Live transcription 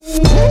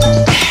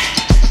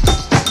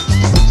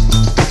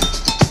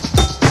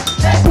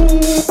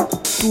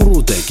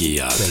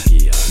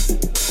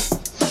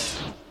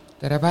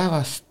Tere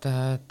päevast,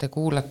 te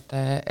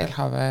kuulate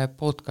LHV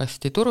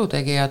podcasti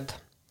Turutegijad.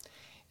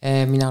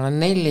 Mina olen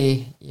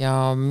Nelli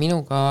ja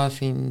minuga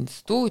siin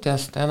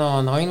stuudios täna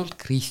on ainult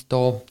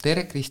Kristo.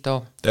 Tere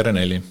Kristo! Tere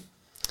Nelli!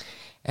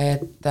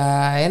 Et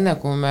enne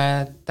kui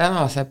me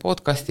tänase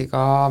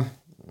podcastiga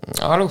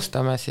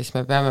alustame, siis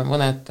me peame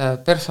mõned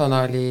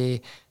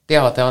personali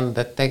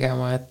teadeanded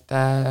tegema, et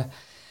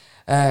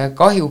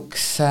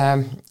kahjuks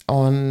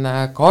on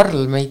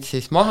Karl meid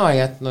siis maha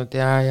jätnud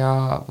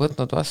ja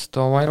võtnud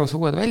vastu oma elus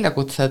uued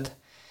väljakutsed.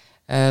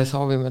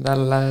 Soovime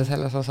talle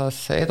selles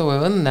osas edu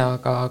ja õnne,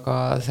 aga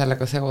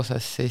sellega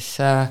seoses siis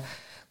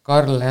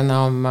Karl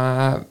enam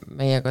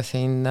meiega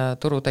siin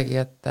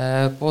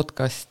Turutegijate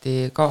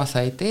podcasti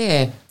kaasa ei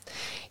tee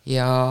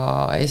ja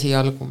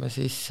esialgu me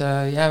siis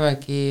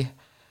jäämegi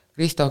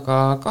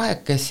Kristoga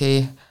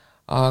kahekesi,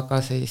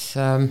 aga siis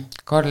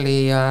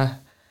Karli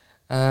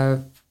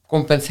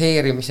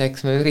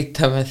kompenseerimiseks me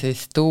üritame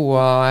siis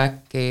tuua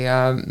äkki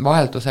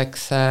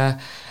vahelduseks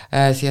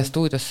siia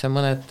stuudiosse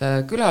mõned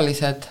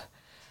külalised,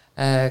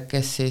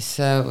 kes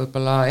siis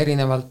võib-olla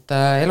erinevalt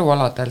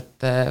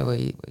elualadelt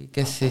või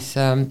kes siis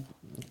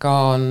ka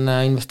on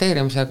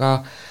investeerimisega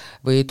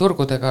või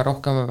turgudega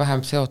rohkem või vähem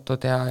seotud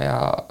ja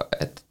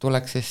et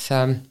tuleks siis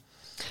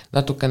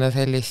natukene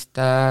sellist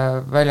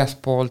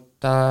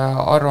väljaspoolt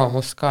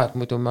arvamust ka, et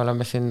muidu me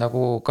oleme siin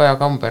nagu Kaja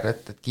Kamber,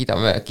 et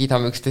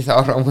kiidame üksteise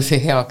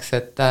arvamusi heaks,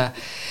 et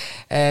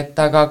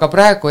aga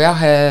praegu jah,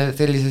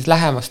 sellises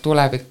lähemas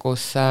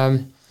tulevikus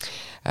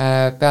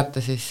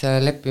peate siis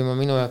leppima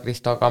minu ja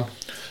Kristoga.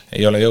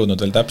 Ei ole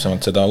jõudnud veel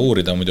täpsemalt seda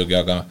uurida muidugi,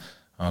 aga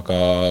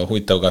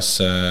huvitav,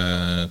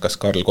 kas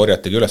Karl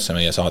korjatigi üles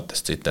meie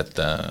saatest siit, et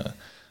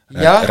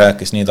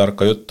rääkis nii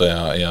tarka juttu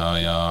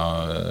ja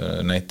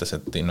näitas,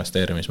 et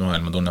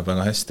investeerimismaailma tunneb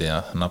väga hästi ja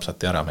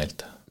napsati ära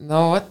meilt.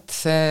 No võt,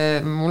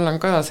 mul on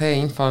ka see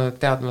info nüüd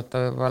teadmata,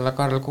 võib-olla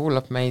Karl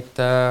kuulab meid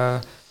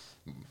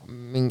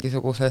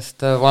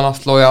mingisugusest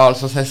vanast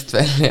lojaalsusest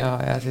veel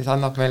ja siis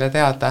annab meile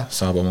teada.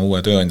 Saab oma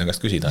uue tööandja käest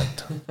küsida,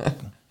 et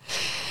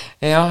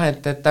jah,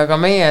 et aga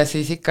meie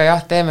siis ikka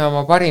teeme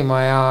oma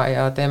parima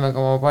ja teeme ka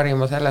oma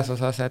parima selles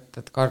osas,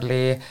 et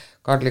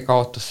Karli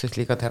kaotus siis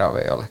liiga terav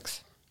ei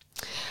oleks.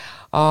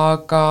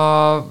 Aga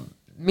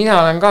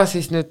mina olen ka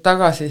siis nüüd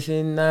tagasi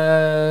siin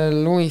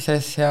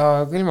lumises ja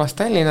külmas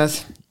Tallinnas,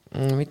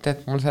 mitte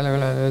et mul selle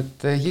üle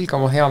nüüd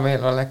hilgama hea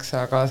meel oleks,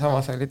 aga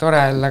samas oli tore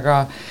jälle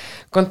ka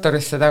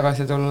kontorisse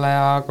tagasi tulla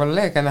ja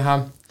kolleege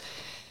näha.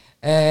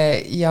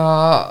 Ja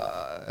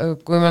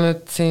kui me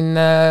nüüd siin,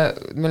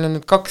 meil on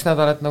nüüd 2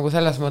 nädalat nagu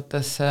selles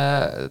mõttes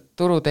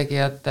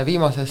Turutegijate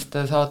viimasest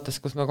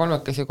saates, kus me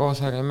 3 koos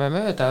olime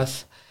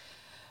möödas,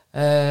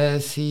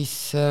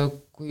 siis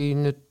kui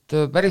nüüd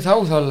päris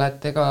aus olla,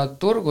 et ega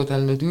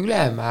turgudel nüüd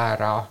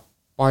ülemäära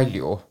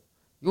palju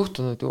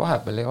juhtunud ju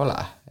vahepeal ei ole.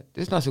 Et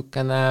üsna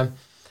sükene,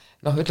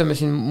 ütleme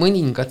siin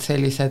mõningad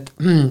sellised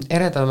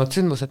eredamad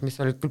sündmused, mis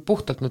olid küll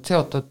puhtalt nüüd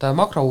seotud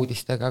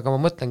makrouudistega, aga ma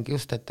mõtlengi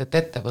just, et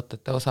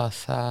ettevõtete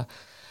osas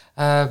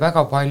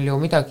väga palju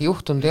midagi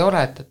juhtunud ei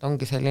ole, et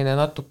ongi selline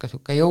natuke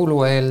süke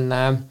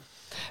jõulueelne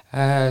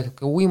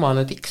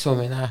uimane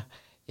tiksumine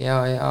ja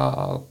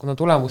kuna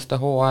tulemuste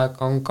hooaeg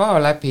on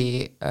ka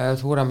läbi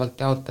suuremalt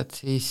jaolt, et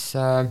siis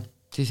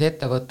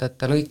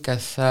ettevõtete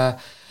lõikes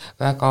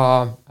väga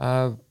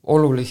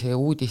olulisi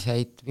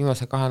uudiseid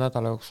viimase 2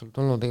 nädala jooksul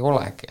tulnud ei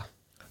olegi.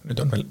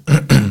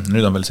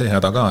 Nüüd on veel see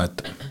häda ka, et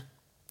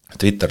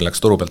Twitter läks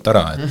turu pealt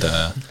ära, et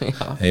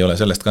ei ole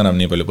sellest ka enam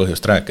nii palju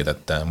põhjust rääkida,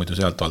 et muidu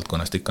sealt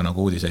valdkonnast ikka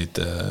nagu uudiseid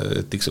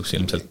tiksuks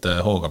ilmselt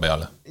hooga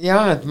peale.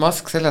 Jah, et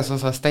Musk selles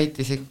osas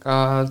täitis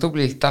ikka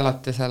tublilt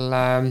alati selle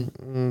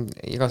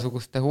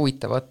igasuguste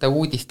huvitavate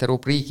uudiste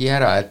rubriigi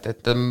ära,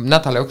 et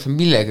nädala jooksul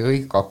millegi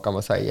kõik hakkama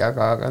sai,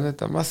 aga nüüd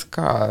on Musk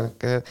ka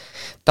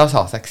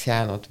tasaseks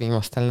jäänud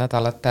viimastel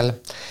nädalatel.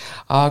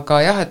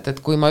 Aga jah, et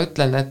kui ma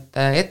ütlen, et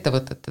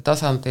ettevõtete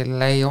tasandil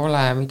ei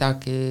ole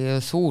midagi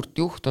suurt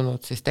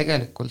juhtunud, siis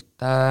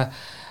tegelikult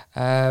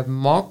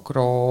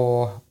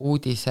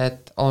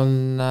makrouudised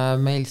on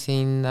meil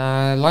siin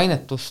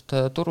lainetust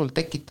turul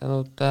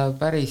tekitanud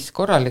päris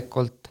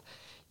korralikult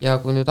ja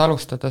kui nüüd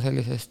alustada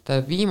sellisest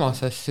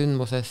viimasest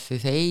sündmusest,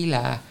 siis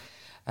eile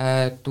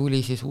tuli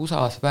siis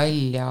USAs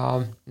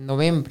välja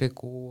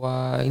novembrikuu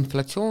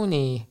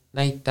inflatsiooni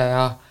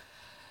näitaja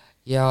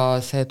ja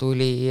see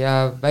tuli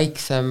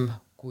väiksem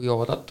kui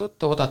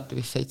oodati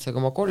vist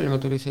 7,3 ja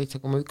tuli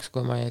 7,1,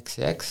 kui ma ei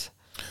eksi, eks?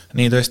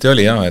 Nii tõesti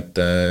oli et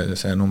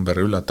see number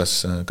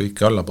üllatas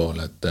kõiki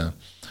allapoole, et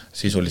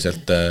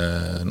sisuliselt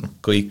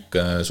kõik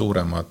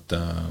suuremad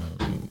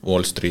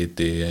Wall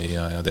Streeti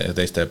ja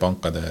teiste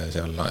pankade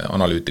seal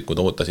analüütikud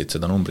ootasid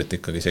seda numbrit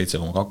ikkagi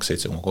 7,2,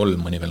 7,3,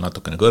 mõni veel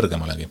natukene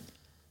kõrgemalegi.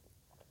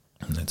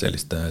 Et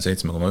sellist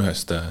 7,1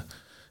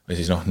 või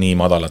siis nii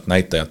madalat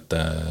näitajat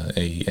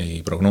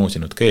ei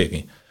prognoosinud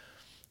keegi.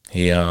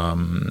 Ja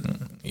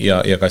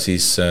ka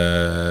siis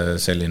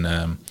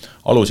selline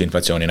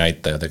alusinflatsiooni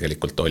näitaja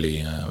tegelikult oli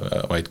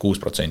vaid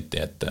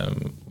 6%, et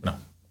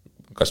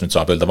kas nüüd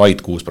saab öelda vaid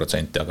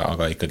 6%,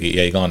 aga ikkagi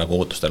jäi ka nagu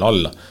ootustele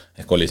alla,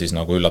 ehk oli siis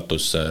nagu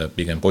üllatus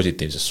pigem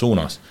positiivses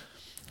suunas.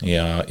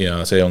 Ja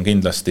see on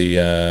kindlasti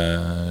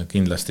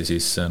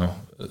siis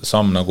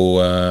samm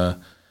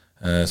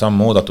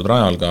samm oodatud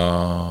rajal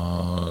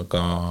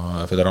ka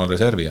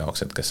Föderaalreservi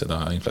jaoks, et kes seda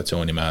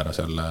inflatsioonimäära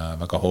seal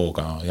väga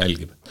hooga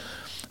jälgib.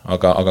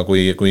 Aga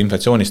kui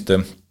inflatsioonist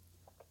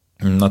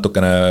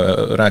natukene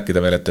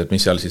rääkida veel, et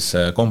mis seal siis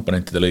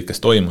komponentide lõikes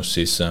toimus,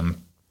 siis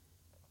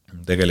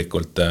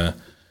tegelikult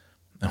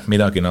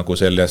midagi nagu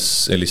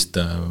sellist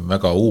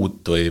väga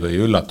uut või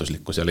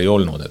üllatuslikku seal ei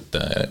olnud, et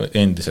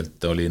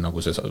endiselt oli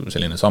nagu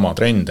selline sama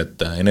trend,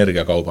 et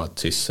energiakaubad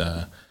siis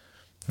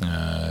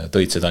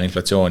tõid seda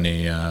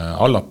inflatsiooni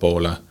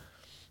allapoole,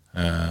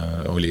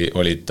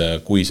 olid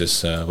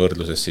kuises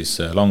võrdluses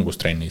siis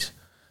langustrennis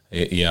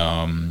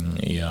ja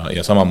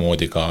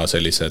samamoodi ka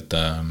sellised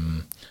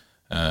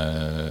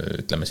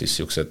ütleme siis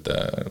siuksed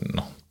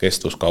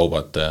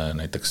kestvuskaubad,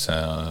 näiteks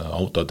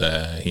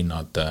autode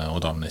hinnad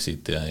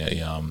odavnesid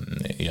ja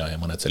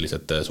mõned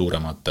sellised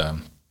suuremad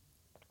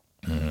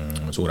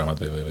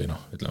või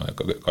ütleme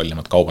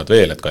kallimad kaubad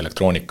veel, et ka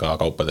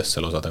elektroonikakaupadest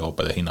seal osade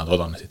kaupade hinnad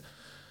odavnesid.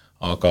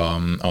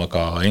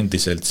 Aga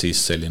endiselt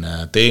siis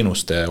selline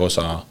teenuste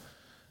osa,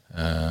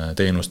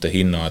 teenuste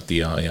hinnad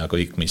ja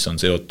kõik, mis on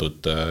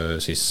seotud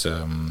siis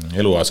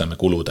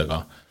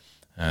eluasemekuludega,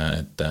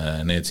 et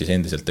need siis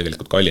endiselt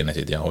tegelikult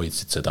kallinesid ja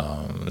hoidsid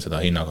seda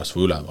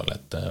hinnakasvu üleval,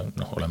 et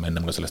oleme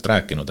ennem ka sellest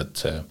rääkinud, et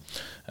see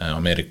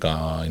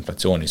Ameerika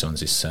inflatsioonis on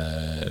siis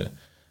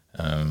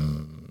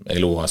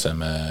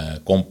eluaseme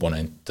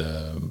komponent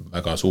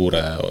väga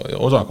suure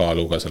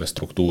osakaaluga selles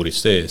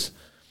struktuuris sees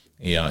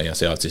ja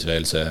sealt siis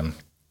veel see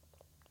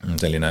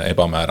selline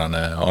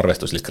ebamäärane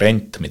arvestuslik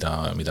rent,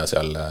 mida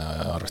seal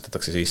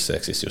arvestatakse sisse,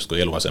 ehk siis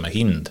justkui eluaseme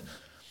hind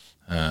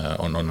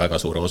on väga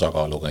suure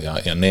osakaaluga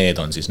ja need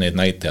on siis need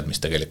näitajad, mis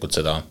tegelikult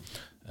seda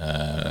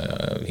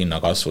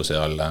hinnakasvu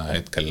seal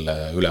hetkel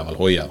üleval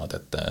hoiavad,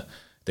 et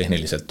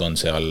tehniliselt on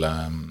seal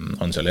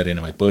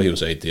erinevaid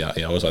põhjuseid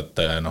ja osad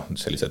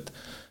sellised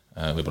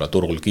võib-olla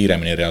turul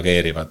kiiremini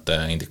reageerivad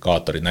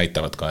indikaatorid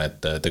näitavad ka,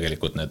 et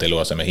tegelikult need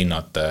eluaseme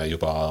hinnad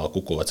juba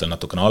kukuvad seal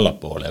natukene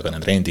allapoole ja ka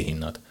need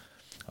rendihinnad.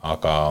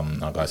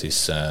 Aga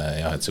siis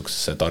jah, et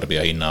sellisesse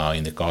tarbijahinna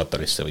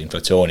indikaatorisse või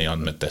inflatsiooni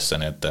andmetesse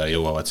need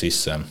jõuavad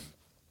sisse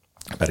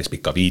päris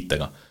pika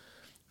viitega.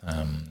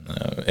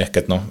 Ehk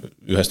et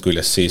ühest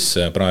küljest siis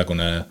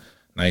praegune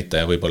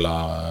näitaja võib-olla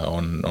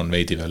on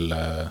veidi veel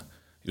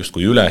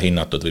justkui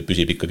ülehinnatud või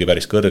püsib ikkagi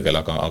päris kõrgel,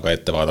 aga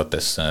ette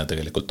vaadates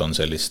tegelikult on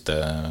sellist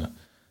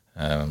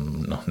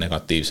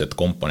negatiivset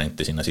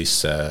komponenti sinna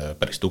sisse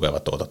päris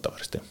tugevat oodata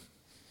varsti.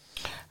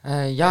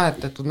 Ja,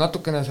 et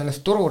natukene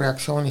sellest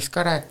turureaktsioonist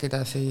ka rääkida,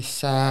 siis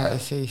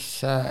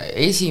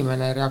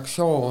esimene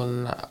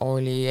reaktsioon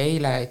oli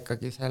eile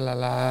ikkagi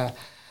sellele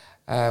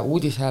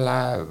uudisele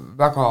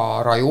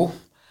väga raju,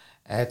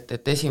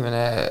 et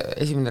esimene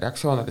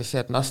reaktsioon oli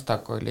see, et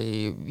Nasdaq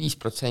oli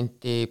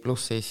 5%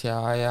 plussis ja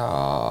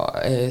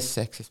ES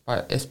ehk siis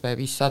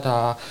SP500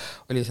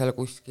 oli seal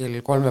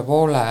kuskil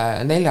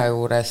 3,5-4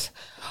 juures,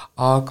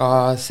 aga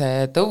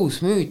see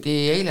tõus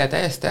müüdi eile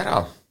täiesti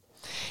ära.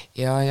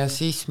 Ja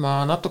siis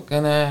ma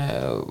natukene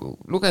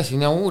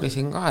lugesin ja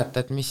uurisin ka,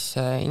 et mis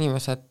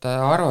inimesed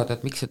arvavad,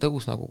 et miks see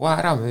tõus nagu kohe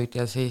ära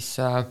müüdi ja siis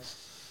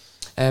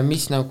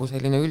mis nagu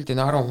selline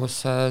üldine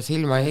arvamus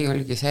silma jäi,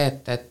 oligi see,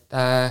 et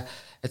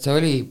see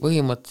oli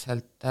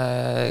põhimõtteliselt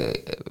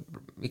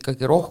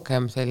ikkagi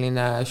rohkem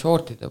selline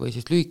shortide või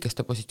siis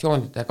lühikeste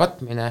positsioonide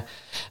katmine,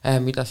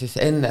 mida siis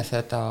enne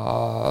seda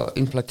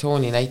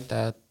inflatsiooni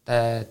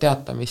näitajate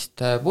teatamist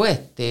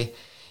võeti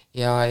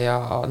ja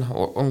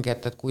ongi,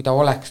 et kui ta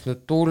oleks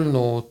nüüd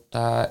tulnud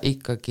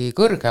ikkagi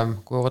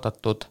kõrgem kui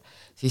oodatud,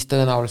 siis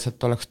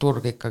tõenäoliselt oleks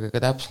turg ikkagi ka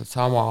täpselt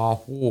sama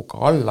hooga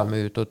alla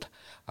müüdud,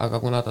 aga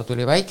kuna ta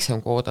tuli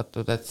väiksem kui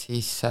oodatud, et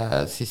siis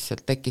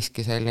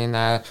tekkiski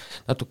selline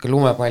natuke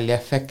lumepalli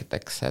efekt,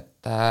 eks,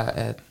 et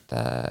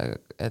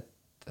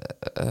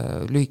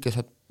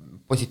lühikesed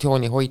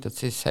positsioonihoidjad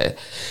siis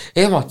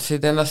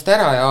ehmatasid ennast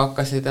ära ja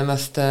hakkasid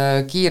ennast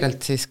kiirelt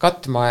siis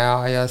katma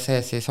ja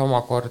see siis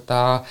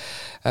omakorda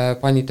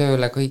pani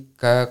tööle kõik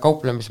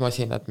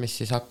kauplemismasinad, mis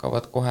siis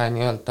hakkavad kohe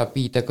nii-öelda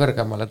piide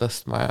kõrgemale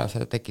tõstma ja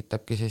see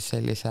tekitabki siis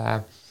sellise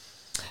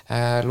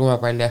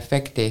lumepalli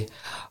efekti.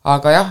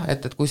 Aga jah,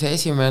 et kui see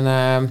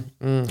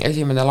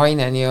esimene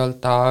laine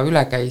nii-öelda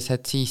üle käis,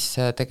 et siis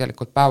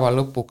tegelikult päeva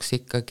lõpuks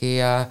ikkagi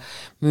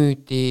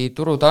müüdi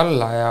turud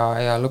alla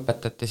ja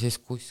lõpetati siis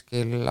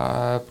kuskil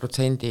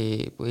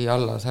protsendi või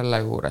alla selle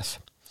juures.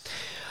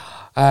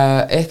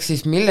 Ehk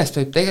siis millest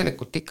võib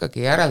tegelikult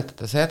ikkagi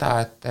järeldada seda,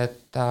 et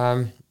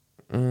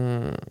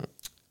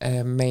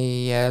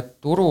meie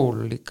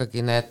turul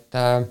ikkagi need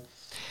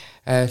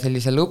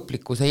sellise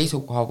lõpliku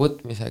seisukoha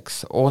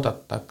võtmiseks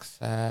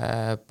oodatakse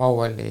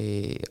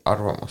Powelli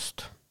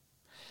arvamust.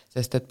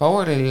 Sest et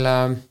Powell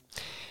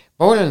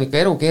on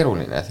ikka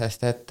keeruline,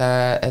 sest et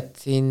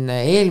siin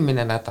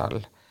eelmine nädal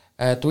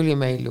tuli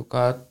meil ju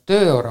ka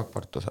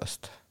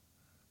tööraportusest.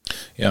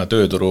 Ja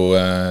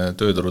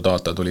tööturu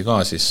data tuli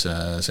ka siis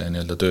see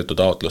nii-öelda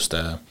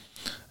töötutaotluste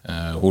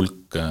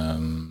hulk,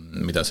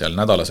 mida seal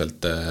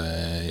nädalaselt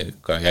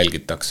ka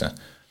jälgitakse.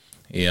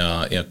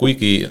 Ja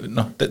kuigi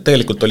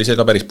tegelikult oli see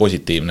ka päris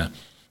positiivne,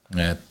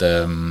 et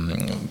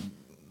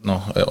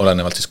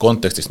olenevalt siis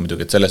kontekstist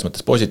muidugi, et selles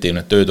mõttes positiivne,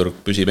 et tööturg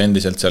püsib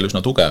endiselt seal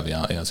üsna tugev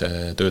ja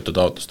see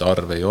töötutaotluste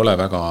arv ei ole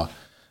väga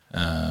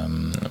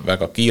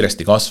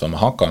kiiresti kasvama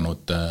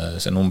hakanud,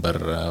 see number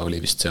oli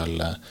vist seal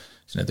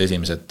need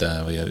esimesed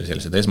või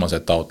sellised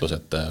esmased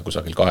taotlused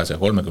kusagil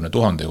 230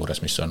 000 juures,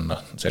 mis on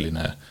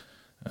selline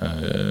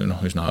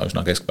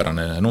üsna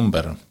keskpärane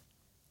number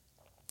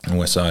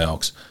USA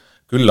jaoks.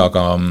 Küll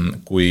aga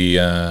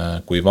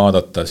kui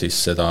vaadata siis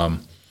seda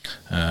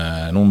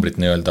numbrit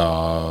nii-öelda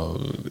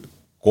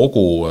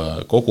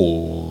kogu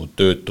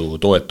töötu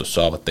toetust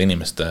saavate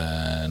inimeste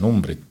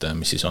numbrit,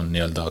 mis siis on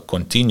nii-öelda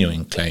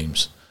continuing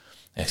claims,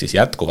 ehk siis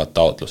jätkuvad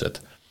taotlused,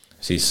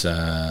 siis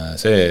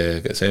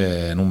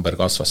see number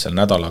kasvas seal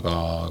nädalaga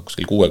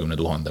kuskil 60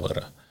 000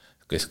 võrra.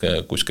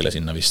 Kuskile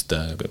sinna vist,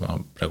 ma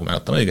praegu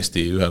mäletan õigesti,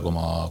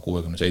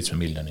 1,67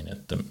 miljonini,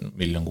 et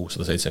 1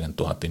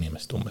 670 000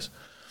 inimest umbes.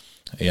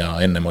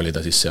 Ja ennem oli ta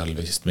siis seal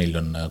vist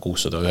 1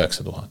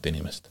 609 000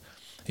 inimest.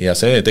 Ja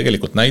see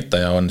tegelikult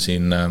näitaja on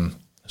siin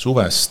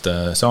suvest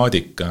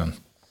saadik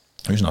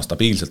üsna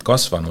stabiilselt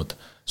kasvanud.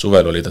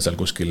 Suvel oli ta seal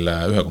kuskil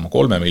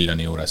 1,3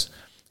 miljoni juures.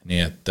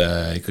 Nii et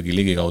ikkagi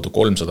ligikaudu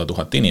 300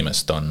 000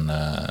 inimest on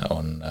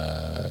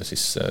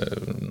siis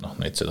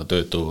neid seda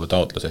töötu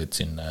taotluseid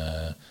siin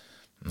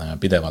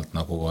pidevalt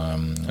nagu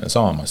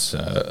saamas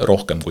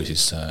rohkem kui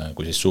siis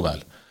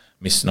suvel,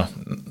 mis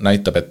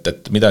näitab,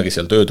 et midagi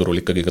seal tööturul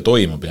ikkagi ka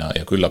toimub ja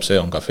küllap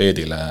see on ka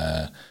Fedile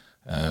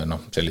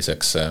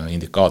selliseks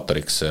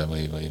indikaatoriks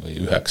või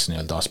üheks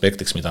nii-öelda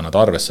aspektiks, mida nad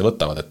arvesse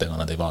võtavad, et ega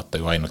nad ei vaata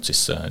ju ainult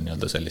siis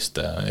nii-öelda sellist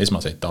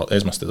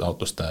esmaste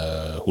taotluste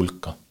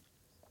hulka.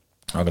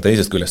 Aga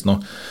teisest küljest,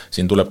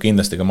 siin tuleb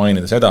kindlasti ka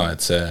mainida seda,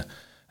 et see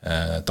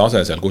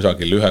tase seal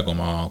kusagil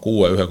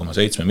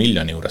 1,6–1,7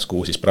 miljoni juures,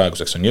 kuhu siis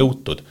praeguseks on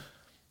jõutud,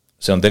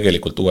 see on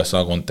tegelikult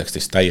USA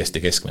kontekstis täiesti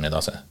keskmine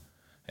tase.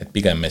 Et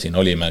pigem me siin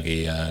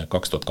olimegi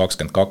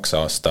 2022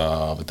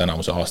 aasta või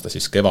tänavuse aasta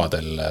siis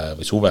kevadel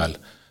või suvel,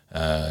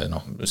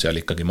 seal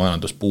ikkagi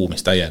majandus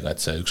puumis täiega, et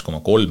see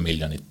 1,3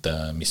 miljonit,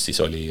 mis siis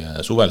oli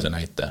suvel see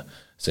näitaja,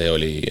 see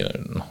oli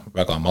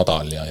väga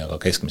madal ja ka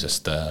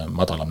keskmisest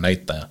madalam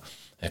näitaja.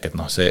 Ehk et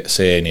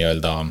see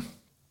nii-öelda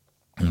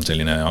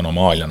selline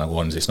anomaalia nagu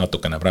on siis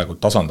natukene praegu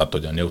tasandatud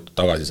ja on jõutud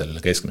tagasi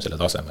sellele keskmisele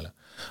tasemele.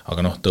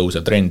 Aga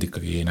tõusev trend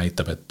ikkagi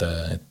näitab, et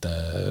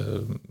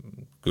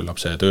küllap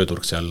see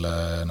tööturg seal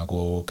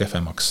nagu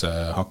kehvemaks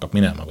hakkab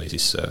minema või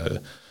siis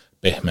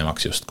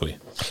pehmemaks justkui.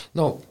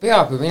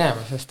 Peab ju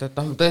minema, sest et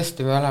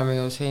tõesti me oleme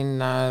ju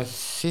siin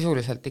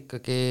sisuliselt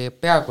ikkagi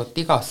peaaegu et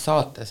igas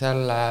saates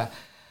jälle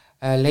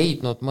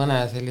leidnud mõne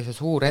sellise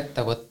suur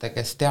ettevõtte,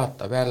 kes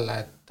teatab jälle,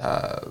 et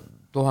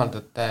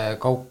tuhandete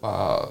kaupa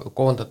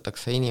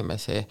koondatakse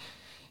inimesi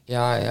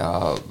ja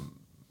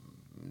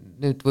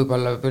nüüd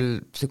võib-olla veel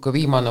selline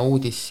viimane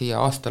uudis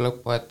siia aasta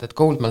lõppu, et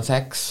Goldman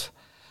Sachs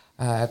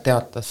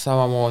teatas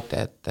samamoodi,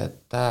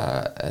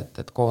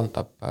 et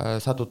koondab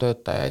sadu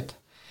töötajaid.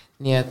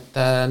 Nii et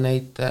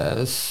neid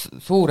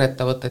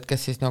suurettevõtteid,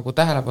 kes siis nagu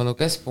tähelepanu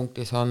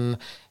keskpunktis on,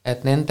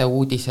 et nende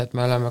uudised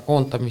me oleme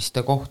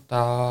koondamiste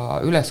kohta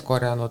üles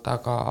korjanud,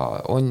 aga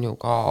on ju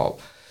ka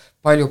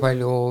palju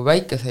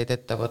väikeseid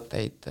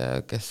ettevõtteid,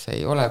 kes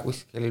ei ole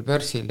kuskil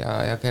börsil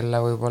ja kelle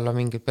võib-olla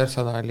mingid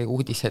personali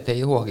uudised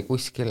ei jõuagi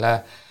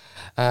kuskile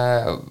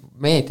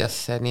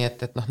meediasse, nii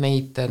et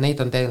neid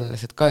on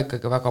tõenäoliselt ka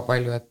ikkagi väga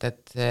palju, et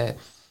see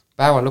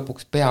päeva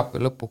lõpuks peab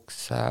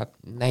lõpuks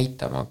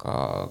näitama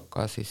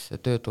ka siis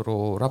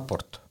tööturu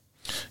raport.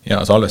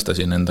 Ja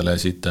salvestasin endale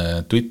siit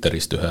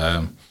Twitterist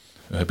ühe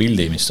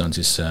pildi, mis on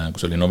siis,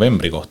 kus oli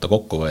novembri kohta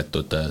kokku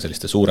võetud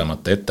selliste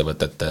suuremate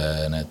ettevõtete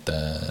need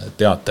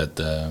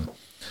teated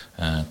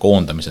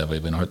koondamise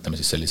või ütleme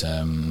siis sellise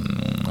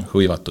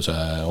hõivatuse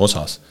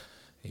osas.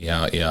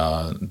 Ja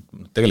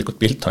tegelikult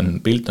pilt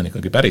on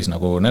ikkagi päris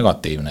nagu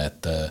negatiivne,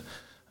 et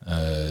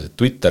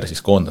Twitter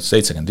siis koondas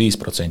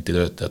 75%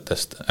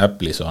 töötajatest,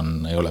 Apple'is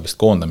ei ole vist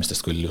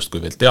koondamistest küll justkui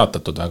veel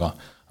teatatud väga,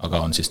 aga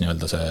on siis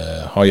nii-öelda see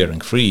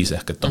hiring freeze,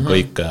 ehk et on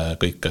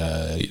kõik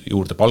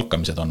juurde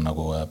palkamised on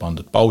nagu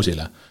pandud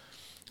pausile.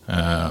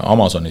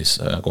 Amazonis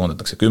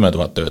koondatakse 10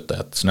 000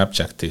 töötajat,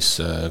 Snapchatis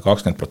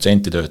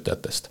 20%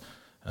 töötajatest,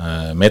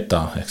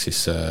 Meta ehk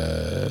siis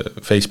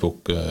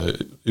Facebook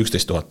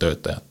 11 000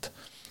 töötajat,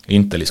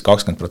 Intelis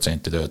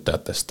 20%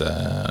 töötajatest,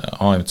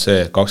 AMC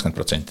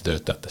 20%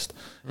 töötajatest.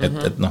 Et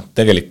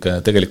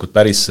tegelikult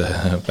päris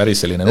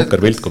selline nukker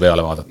pilt, kui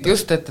peale vaadata.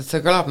 Just, et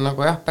see kõlab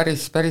nagu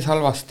päris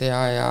halvasti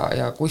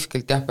ja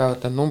kuskilt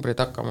peavad need numbrid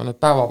hakkama nüüd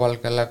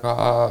päevapalgele ka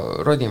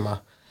ronima.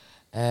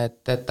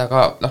 Et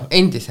aga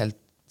endiselt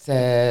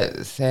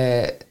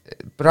see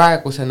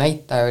praeguse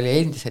näitaja oli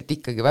endiselt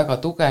ikkagi väga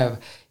tugev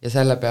ja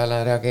selle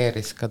peale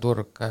reageeris ka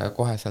turg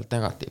koheselt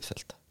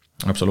negatiivselt.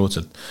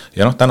 Absoluutselt.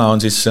 Ja täna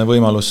on siis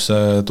võimalus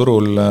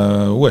turul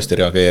uuesti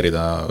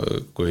reageerida,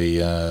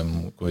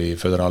 kui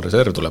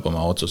Föderaalreserv tuleb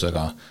oma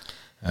otsusega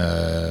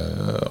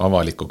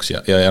avalikuks ja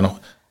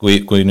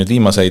kui nüüd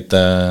viimaseid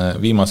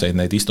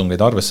neid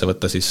istungeid arvesse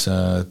võtta, siis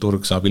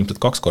turg saab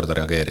ilmselt 2 korda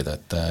reageerida,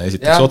 et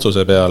esiteks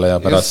otsuse peale ja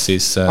pärast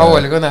siis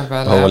Powelli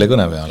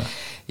kõne peale.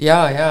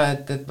 Ja,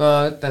 et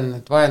ma ütlen,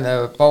 et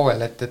vaene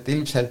Powell, et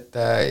ilmselt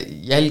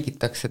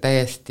jälgitakse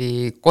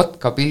täiesti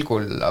kotka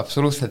pilgul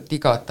absoluutselt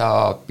iga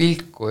ta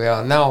pilku ja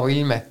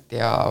näoilmet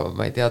ja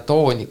ma ei tea,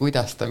 tooni,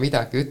 kuidas ta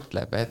midagi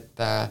ütleb,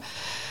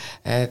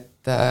 et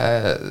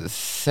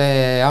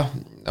see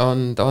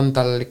on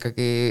tal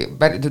ikkagi,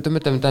 ütleme,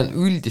 ta on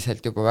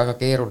üldiselt juba väga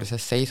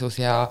keerulises seisus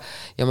ja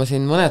ma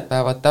siin mõned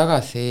päevad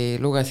tagasi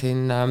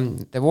lugesin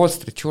The Wall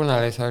Street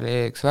Journalis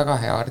oli üks väga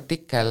hea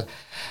artikkel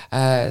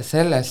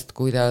sellest,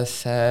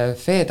 kuidas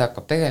Fed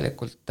hakkab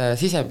tegelikult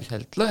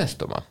sisemiselt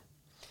lõhestuma.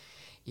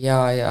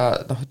 Ja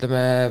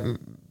ütleme,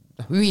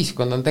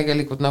 ühiskond on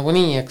tegelikult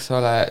nagunii, eks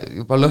ole,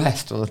 juba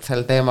lõhestunud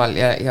sel teemal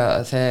ja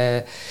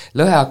see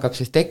lõhe hakkab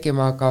siis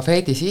tekkima ka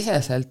Fedi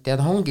siseselt ja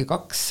ongi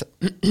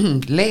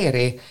 2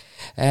 leeri,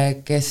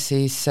 kes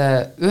siis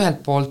ühelt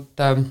poolt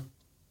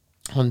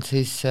on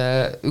siis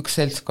üks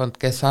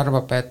seltskond, kes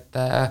arvab,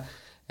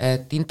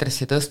 et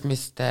intressi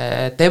tõstmiste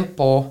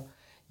tempo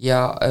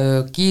ja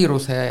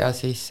kiiruse ja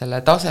siis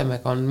selle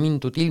tasemega on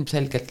mindud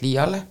ilmselgelt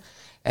liiale,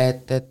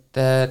 et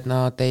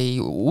nad ei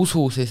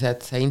usu siis,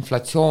 et see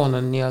inflatsioon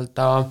on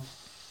nii-öelda,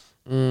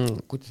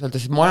 kuidas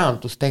öelda siis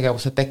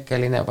majandustegevuse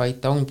tekkeline,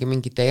 vaid ta ongi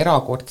mingite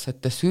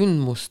erakordsete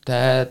sündmuste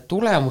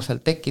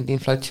tulemusel tekkinud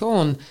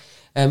inflatsioon,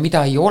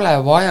 mida ei ole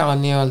vaja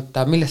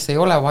nii-öelda, millesse ei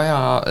ole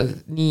vaja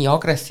nii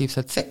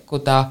agressiivselt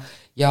sekkuda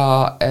ja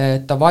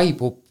ta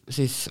vaibub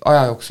siis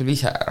aja jooksul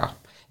ise ära.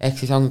 Ehk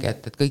siis ongi,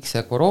 et kõik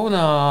see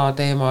koroona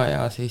teema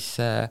ja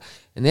siis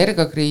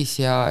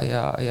energiakriis ja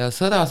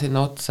sõda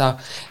sinna otsa,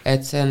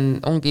 et see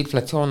ongi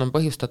inflatsioon on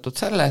põhjustatud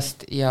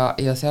sellest ja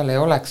seal ei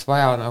oleks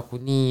vaja nagu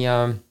nii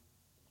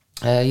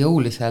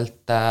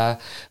jõuliselt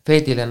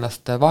Fedil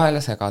ennast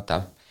vahele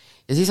segada.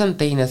 Ja siis on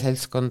teine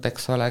seltskond,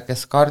 eks ole,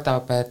 kes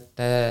kardab,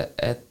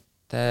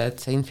 et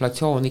see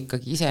inflatsioon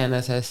ikkagi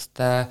iseenesest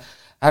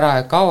ära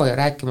ei kao ja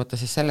rääkimata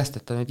siis sellest,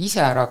 et ta nüüd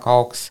ise ära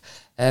kaoks,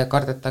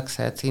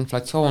 kardetakse, et see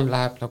inflatsioon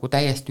läheb nagu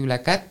täiesti üle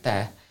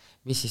käte,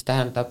 mis siis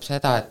tähendab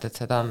seda, et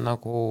seda on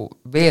nagu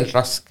veel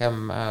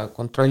raskem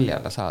kontrolli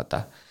alla saada.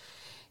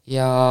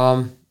 Ja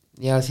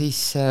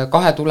siis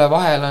 2 tule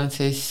vahel on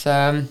siis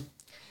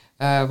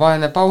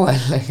vaene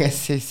Powell, kes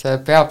siis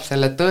peab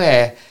selle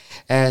tõe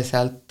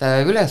sealt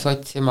üles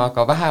otsima,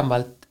 aga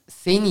vähemalt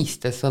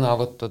seniste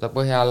sõnavõttude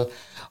põhjal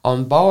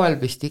on Powell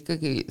vist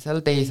ikkagi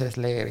seal teises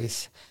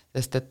leeris,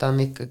 sest et ta on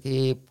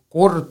ikkagi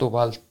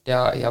korduvalt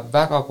ja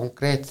väga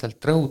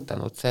konkreetselt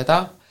rõhutanud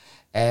seda,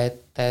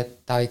 et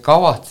ta ei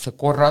kavatse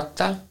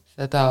korrata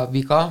seda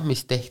viga,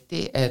 mis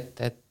tehti,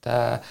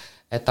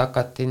 et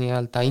hakati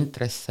nii-öelda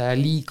intresse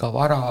liiga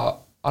vara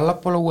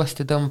allapoole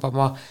uuesti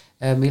tõmbama,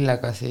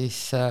 millega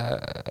siis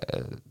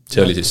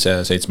see oli siis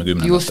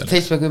 70-ndatel. Just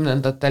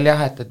 70-ndatel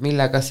jah, et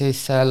millega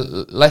siis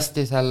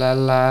lasti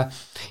sellel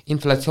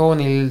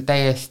inflatsioonil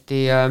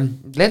täiesti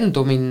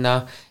lendu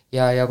minna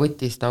ja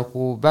võttis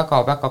nagu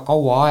väga-väga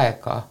kaua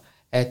aega,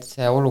 et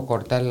see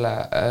olukord jälle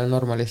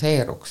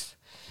normaliseeruks.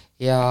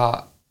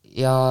 Ja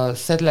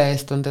selle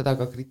eest on teda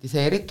ka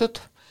kritiseeritud,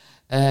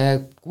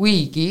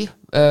 kuigi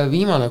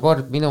viimane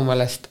kord minu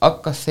meelest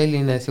hakkas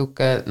selline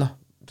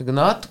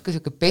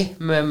natuke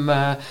pehmem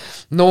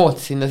noot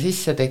sinna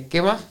sisse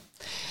tekkima,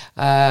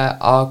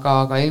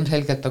 aga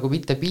ilmselgelt nagu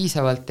mitte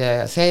piisavalt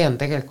ja see on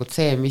tegelikult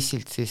see, mis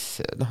siis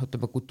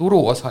ütleme, kui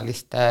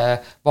turuosaliste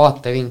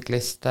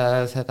vaatevinklist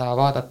seda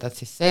vaadata, et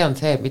siis see on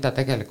see, mida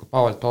tegelikult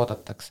Powellt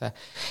oodatakse.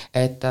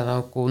 Et ta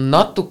nagu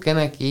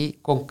natukenegi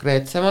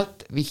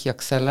konkreetsemalt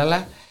vihjaks sellele,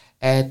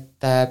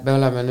 et me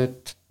oleme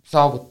nüüd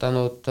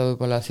saavutanud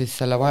võib-olla siis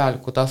selle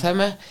vajaliku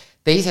taseme,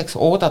 teiseks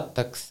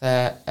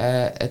oodatakse,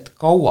 et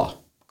kaua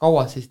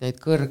siis neid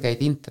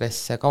kõrgeid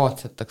intresse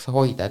kavatsetakse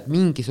hoida, et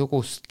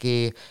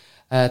mingisugustki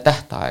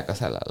tähtaega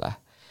sellele.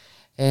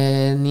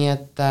 Nii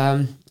et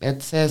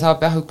see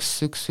saab jah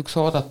üks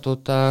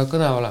oodatud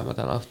kõne olema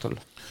täna õhtul.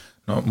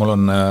 No mul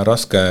on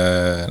raske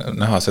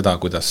näha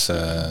seda, kuidas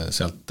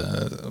sealt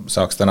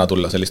saaks täna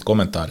tulla sellist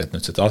kommentaari, et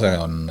nüüd see tase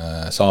on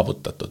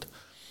saavutatud.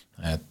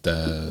 Et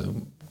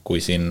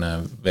kui siin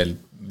veel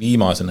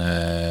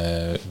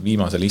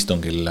viimasel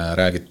istungil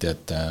räägiti,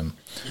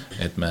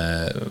 et me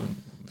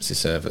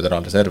siis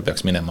Föderaalreserv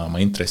peaks minema oma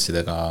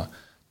intressidega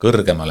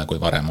kõrgemale kui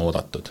varem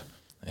oodatud.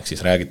 Ehk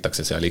siis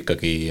räägitakse seal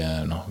ikkagi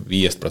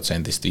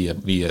 5%,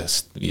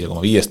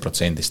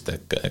 5,5%,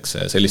 eks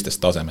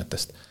sellistest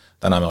tasemetest.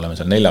 Täna me oleme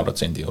seal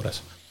 4% juures.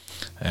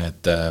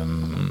 Et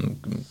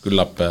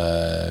küllap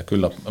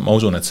ma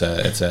usun, et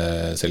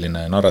see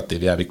selline narratiiv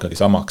jääb ikkagi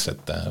samaks,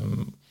 et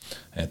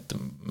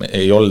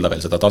ei olda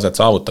veel seda taset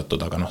saavutatud,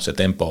 aga see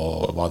tempo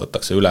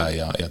vaadatakse üle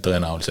ja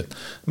tõenäoliselt,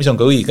 mis on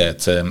ka õige,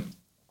 et see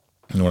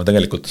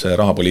tegelikult see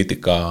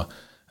rahapoliitika,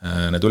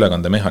 need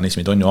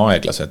ülekandemehhanismid on ju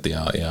aeglased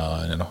ja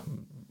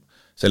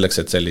selleks,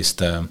 et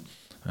sellist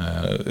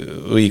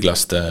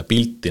õiglast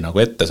pilti nagu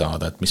ette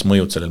saada, et mis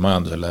mõjud sellel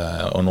majandusele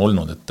on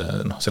olnud, et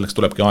selleks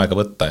tulebki aega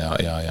võtta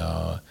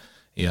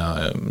ja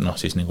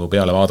siis nagu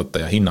peale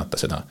vaadata ja hinnata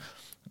seda.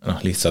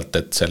 Lihtsalt,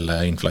 et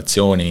selle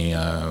inflatsiooni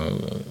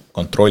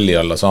kontrolli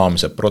alla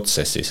saamise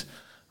protsessis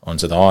on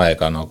seda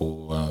aega nagu,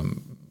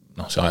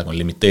 see aeg on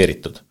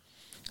limiteeritud.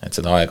 Et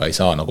seda aega ei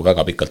saa nagu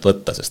väga pikalt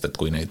võtta, sest et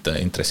kui neid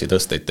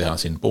intressitõsteid teha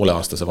siin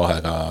pooleaastase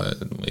vahega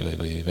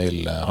või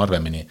veel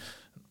harvemini,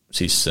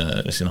 siis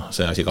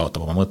see asi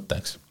kaotab oma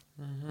mõtte, eks.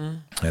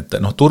 Et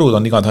turud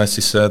on igatahes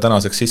siis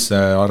tänaseks sisse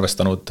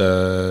arvestanud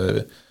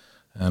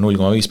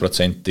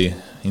 0,5%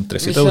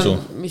 intressitõusu.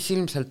 Mis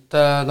ilmselt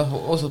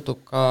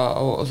osutub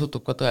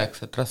ka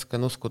tõeks, et raske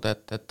on uskuda,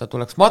 et ta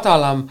tuleks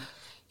madalam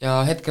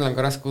ja hetkel on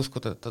ka raske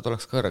uskuda, et ta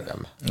tuleks kõrgem.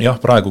 Jah,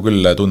 praegu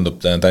küll tundub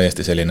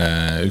täiesti selline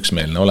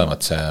üksmeelne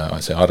olevat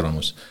see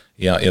arvamus.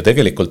 Ja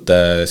tegelikult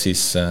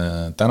siis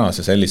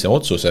tänase sellise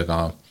otsusega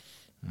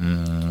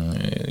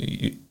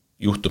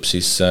juhtub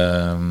siis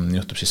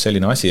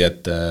selline asi,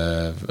 et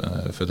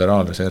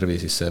Föderaalreservi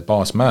siis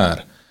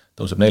baasmäär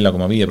tõuseb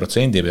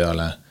 4,5%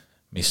 peale,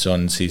 mis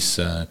on siis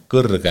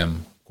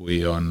kõrgem,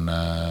 kui on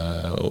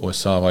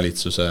USA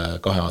valitsuse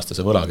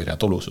 2-aastase võlakirja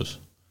tulusus.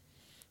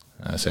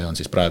 See on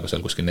siis praegu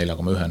seal kuskil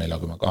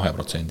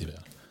 4,1-4,2%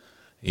 peal.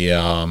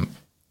 Ja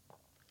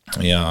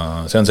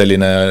see on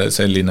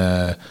selline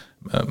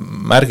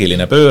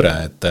märgiline pööre,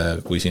 et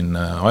kui siin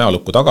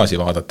ajalukku tagasi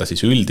vaadata,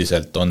 siis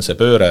üldiselt on see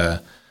pööre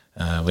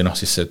või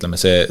siis ütleme,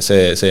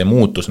 see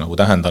muutus nagu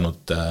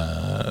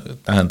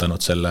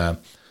tähendanud selle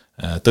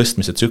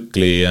tõstmise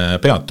tsükli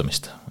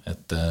peatumist,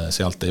 et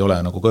sealt ei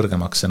ole nagu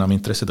kõrgemaks enam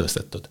intressi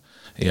tõstetud.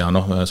 Ja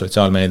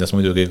sotsiaalmeedias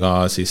muidugi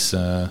ka siis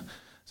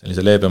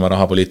sellise leebema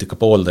rahapoliitika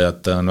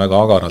pooldajad on väga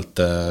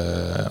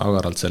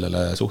agaralt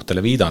sellele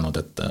suhtele viidanud,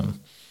 et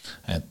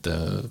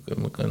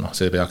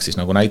see peaks siis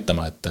nagu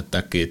näitama, et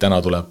äkki täna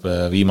tuleb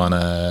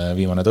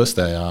viimane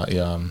tõste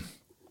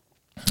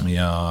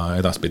ja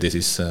edaspidi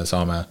siis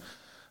saame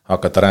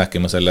hakata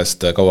rääkima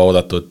sellest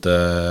kauaoodatud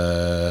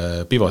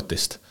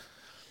pivotist.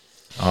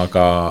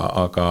 Aga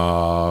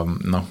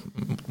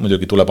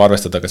muidugi tuleb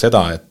arvestada ka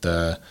seda,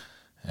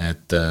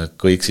 et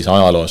kõik siis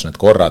ajaloos need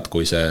korrad,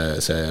 kui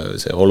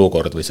see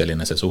olukord või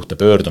selline see suhte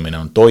pöördumine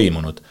on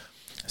toimunud,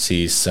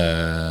 siis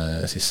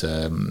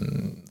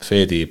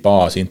Fedi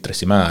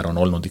baasintressimäär on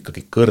olnud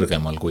ikkagi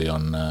kõrgemal, kui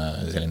on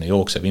selline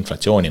jooksev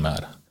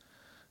inflatsioonimäär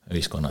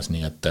ühiskonnas,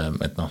 nii et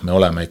me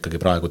oleme ikkagi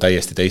praegu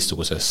täiesti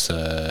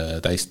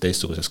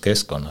teistsuguses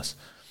keskkonnas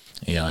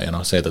ja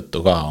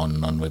seetõttu ka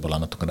on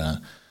võib-olla natukene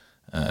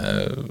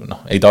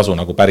ei tasu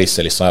nagu päris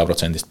sellist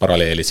 100%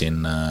 paralleeli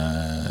siin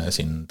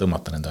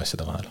tõmmata nende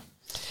asjade vahel.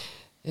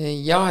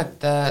 Jah, et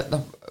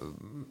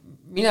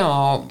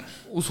mina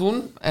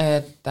usun,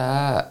 et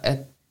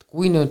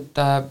kui nüüd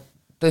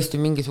tõesti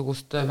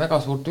mingisugust väga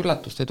suurt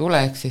üllatust ei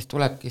tule, ehk siis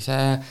tulebki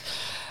see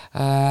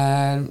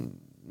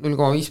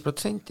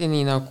 0,5%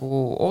 nii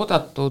nagu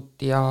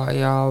oodatud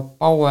ja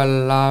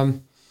Powell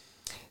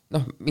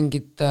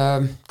mingid,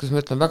 kuidas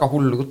ma ütlen, väga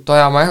hullu juttu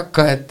ajama ei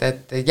hakka,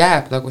 et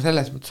jääb nagu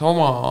selles mõttes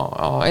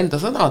oma enda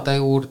sõnade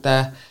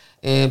juurde,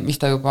 mis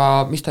ta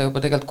juba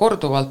tegelikult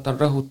korduvalt on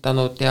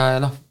rõhutanud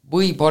ja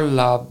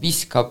võib-olla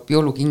viskab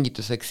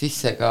jõulukingituseks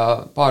sisse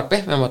ka paar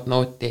pehmemat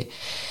nooti,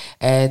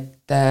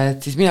 et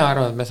siis mina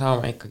arvan, et me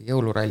saame ikkagi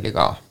jõuluralli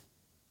ka.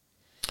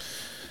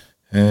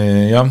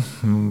 Jah,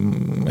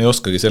 ei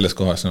oskagi selles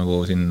kohas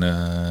nagu siin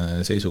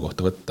seisukohta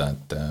võtta,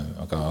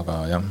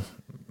 aga jah,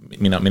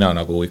 mina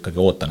nagu ikkagi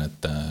ootan,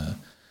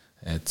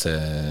 et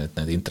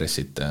need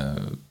intressid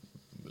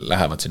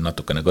lähevad siin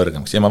natukene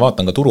kõrgemaks ja ma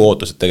vaatan ka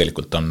turuootused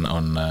tegelikult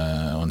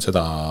on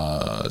seda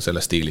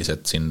selles stiilis,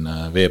 et siin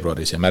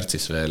veebruaris ja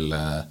märtsis veel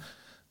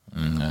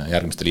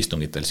järgmistel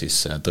istungitel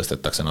siis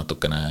tõstetakse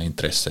natukene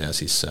intresse ja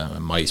siis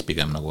mais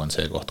pigem nagu on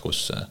see koht,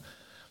 kus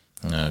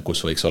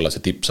võiks olla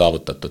see tipp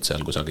saavutatud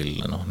seal kusagil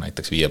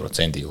näiteks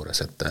 5%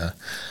 juures, et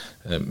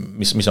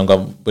mis on ka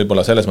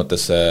võib-olla selles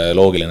mõttes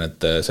loogiline,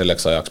 et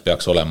selleks ajaks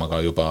peaks olema ka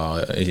juba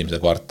esimese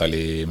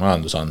kvartali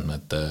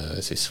majandusandmed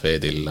siis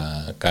Fedil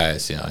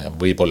käes ja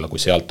võib-olla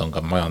kui sealt on ka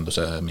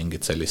majanduse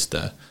mingit sellist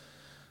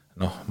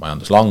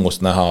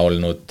majanduslangust näha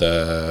olnud,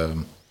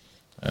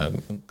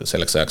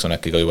 selleks ajaks on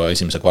äkki ka juba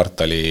esimese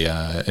kvartali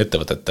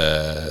ettevõtete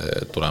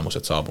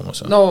tulemused saabumas.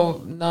 No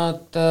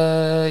nad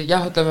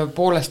ütleme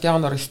poolest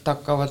jaanuarist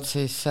hakkavad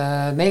siis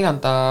 4.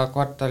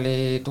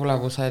 kvartali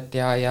tulemused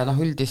ja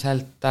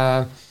üldiselt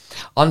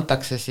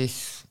antakse siis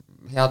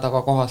hea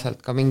tava kohaselt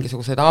ka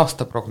mingisuguseid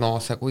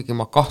aastaprognoose, kuigi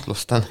ma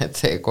kahtlustan, et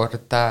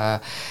seekord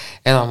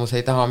enamus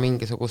ei taha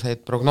mingisuguseid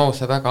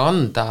prognoose väga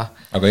anda.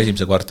 Aga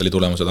esimese kvartali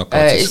tulemused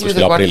hakkavad siis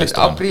kuskil aprillist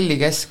olema. Aprilli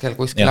keskel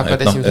kuskil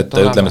hakkavad esimesed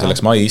tulema. Ütleme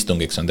selleks mai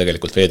istungiks on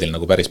tegelikult Fedil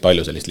nagu päris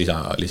palju sellist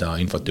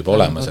lisainfot juba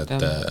olemas,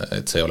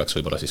 et see oleks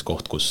võib-olla siis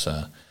koht,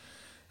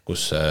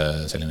 kus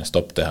selline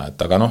stopp teha, et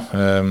aga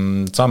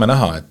saame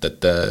näha, et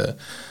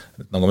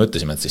nagu me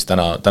ütlesime, et siis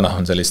täna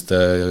on sellist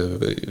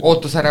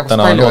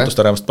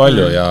ootusärevust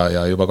palju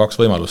ja juba 2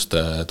 võimalust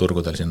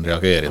turgudel siin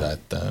reageerida,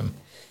 et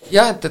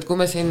jah, et kui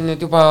me siin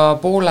nüüd juba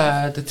poole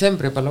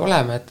detsembri peale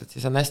oleme, et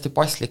siis on hästi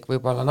paslik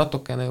võib-olla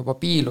natukene juba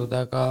piiluda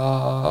ka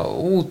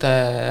uude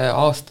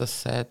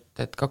aastasse,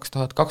 et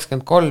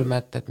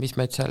 2023, et mis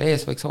meid seal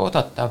ees võiks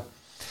oodata.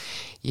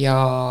 Ja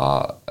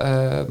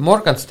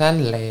Morgan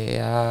Stanley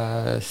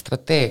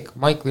strateeg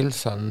Mike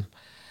Wilson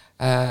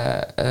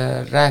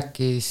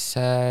rääkis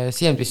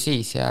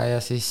CNBC-s ja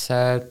siis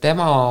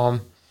tema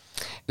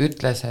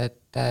ütles,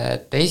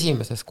 et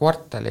esimeses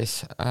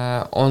kvartalis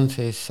on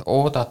siis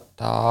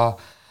oodata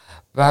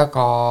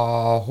väga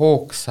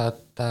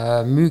hoogsat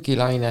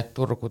müügilainet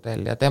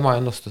turgudel ja tema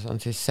ennustus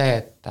on siis see,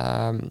 et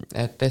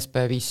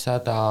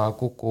SP500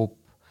 kukub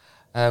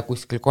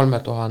kuskil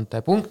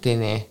 3000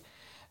 punktini,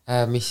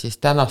 mis siis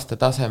tänaste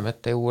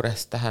tasemete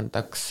juures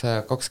tähendaks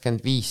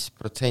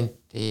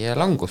 25%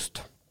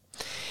 langust.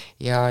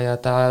 Ja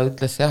ta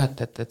ütles jah,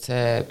 et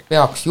see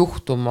peaks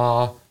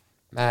juhtuma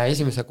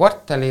esimese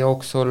kvartali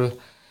jooksul,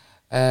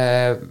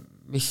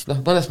 mis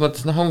mõnes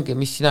mõttes ongi,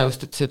 mis sina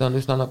just ütlesid, on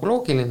üsna nagu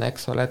loogiline,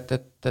 eks ole,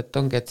 et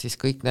ongi, et siis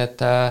kõik need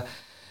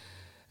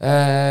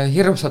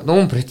hirmsad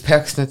numbrid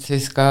peaks nüüd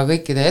siis ka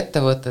kõikide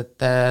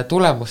ettevõtete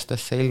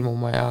tulemustesse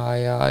ilmuma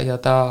ja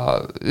ta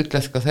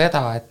ütles ka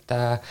seda,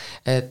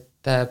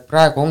 et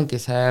praegu ongi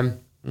see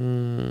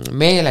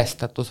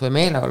meelestatus või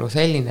meeleolu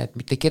selline, et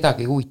mitte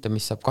kedagi ei huvita,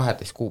 mis saab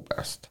 12 kuu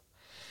pärast.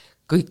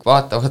 Kõik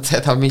vaatavad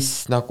seda,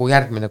 mis nagu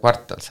järgmine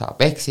kvartal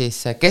saab, ehk siis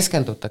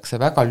keskendutakse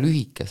väga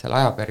lühikesel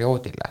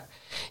ajaperioodile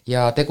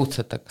ja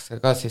tegutsetakse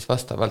ka siis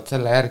vastavalt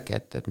selle järgi,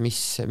 et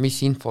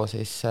mis info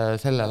siis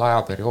sellel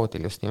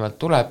ajaperioodil just nimelt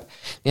tuleb.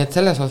 Nii et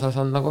selles osas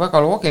on nagu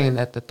väga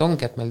loogiline, et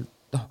ongi, et meil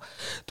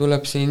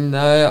tuleb siin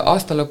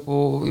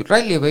aastalõpu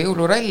ralli või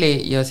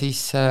jõuluralli ja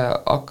siis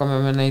hakkame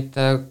me neid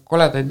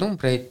koledaid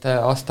numbreid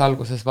aasta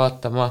alguses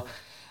vaatama,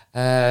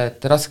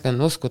 et raske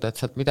on uskuda, et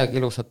sealt midagi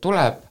ilusat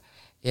tuleb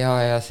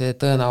ja see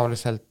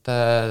tõenäoliselt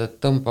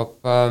tõmbab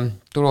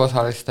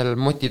turuosalistel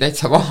moti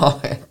täitsa maha,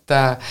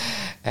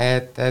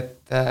 et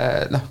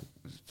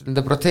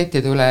nende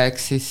protsentide üle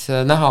eks siis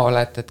näha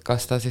ole, et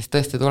kas ta siis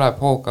tõesti tuleb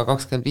hooga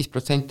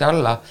 25%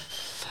 alla,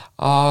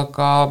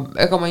 aga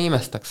ega ma ei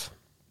imestaks.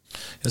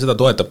 Ja seda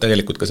toetab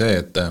tegelikult ka see,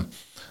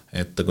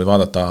 et kui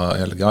vaadata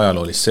jällegi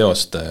ajaloolist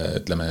seost,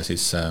 ütleme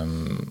siis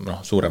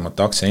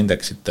suuremate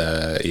aktsiaindeksite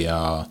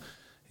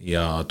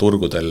ja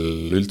turgudel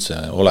üldse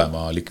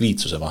oleva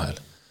likviidsuse vahel,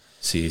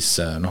 siis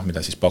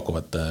mida siis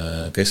pakuvad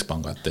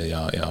keskpangad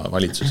ja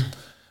valitsused.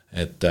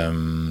 Et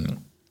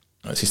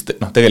siis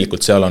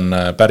tegelikult seal on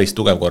päris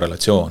tugev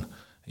korrelatsioon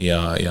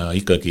ja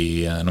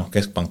ikkagi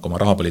keskpank oma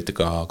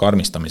rahapoliitika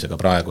karmistamisega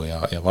praegu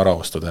ja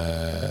varaostude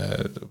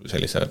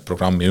sellise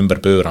programmi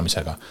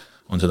ümberpööramisega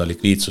on seda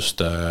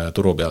likviidsust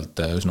turu pealt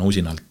üsna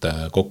usinalt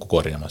kokku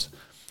korjamas.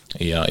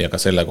 Ja ka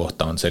selle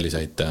kohta on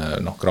selliseid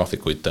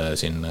graafikuid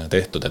siin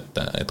tehtud,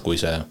 et kui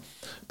see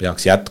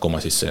peaks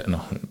jätkuma, siis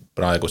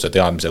praeguse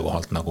teadmise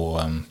kohalt nagu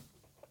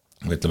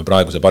ütleme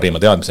praeguse parima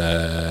teadmise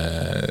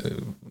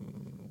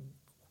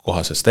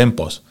kohases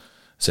tempos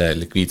see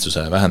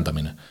likviidsuse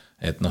vähendamine,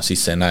 et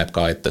siis see näeb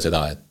ka ette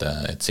seda,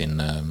 et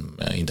siin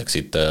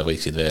indeksid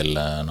võiksid veel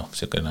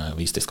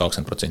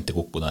 15-20%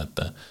 kukkuda, et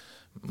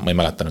ma ei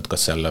mäleta nüüd,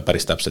 kas seal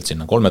päris täpselt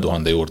sinna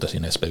 3000 juurde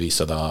siin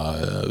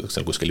SP500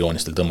 seal kuskil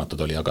joonistel tõmmatud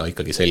oli, aga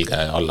ikkagi selge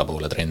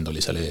allapoole trend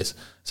oli seal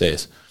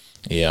sees.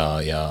 Ja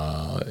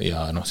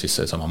siis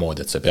see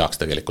samamoodi, et see peaks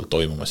tegelikult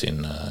toimuma siin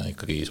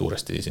ikkagi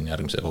suuresti siin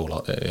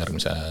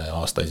järgmise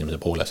aasta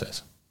esimese poole sees.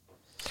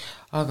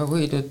 Aga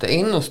kui nüüd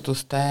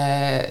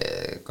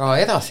ennustustega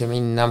edasi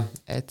minna,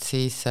 et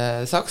siis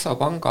Saksa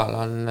pangal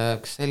on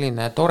üks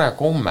selline tore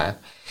komme,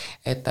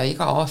 et ta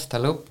iga aasta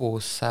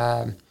lõpus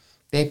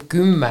teeb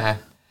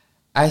 10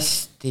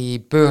 hästi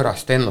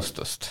pöörast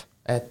ennustust.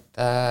 Et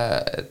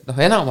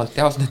enamalt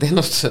jaos need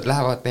ennustused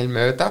lähevad neil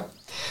mööda,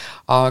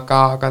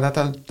 aga nad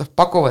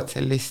pakuvad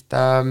sellist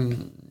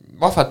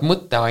vahvat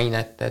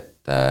mõtteainet, et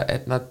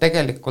nad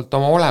tegelikult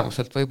oma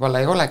olemuselt võib-olla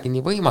ei olegi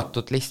nii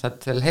võimatud,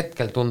 lihtsalt sel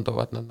hetkel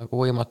tunduvad nad nagu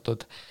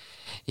võimatud.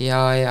 Ja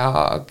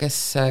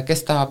kes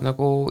tahab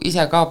nagu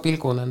ise ka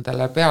pilgu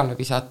nendele peale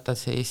visata,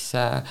 siis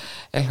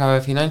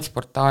LHV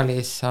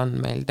Finantsportaalis on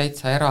meil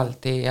täitsa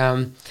eraldi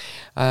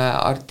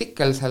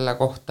artikkel selle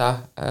kohta,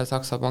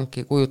 Saksa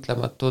Panki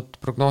kujutlematud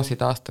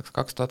prognoosid aastaks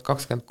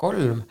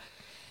 2023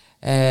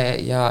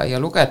 ja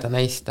lugeda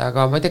neist,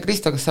 aga ma ei tea,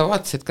 Kristo, kas sa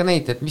vaatasid ka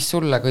neid, et mis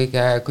sulle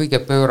kõige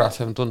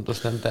pöörasem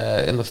tundus nende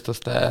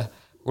ennustuste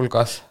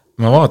hulgas?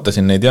 Ma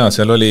vaatasin neid ja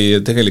seal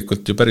oli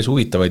tegelikult ju päris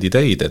huvitavaid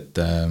ideid, et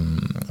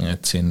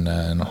siin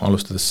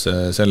alustades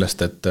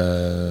sellest, et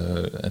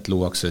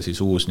luuakse siis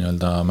uus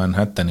nii-öelda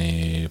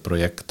Manhattani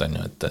projekt, on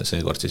ju, et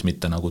seekord siis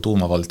mitte nagu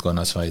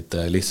tuumavaldkonnas, vaid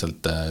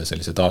lihtsalt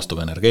sellise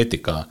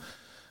taastuvenergeetika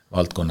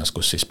valdkonnas,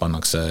 kus siis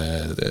pannakse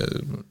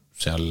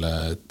seal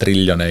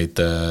triljoni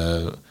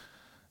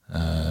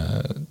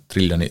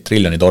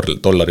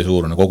dollari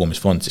suurune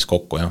kogumisfond siis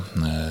kokku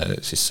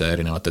siis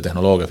erinevate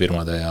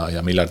tehnoloogiafirmade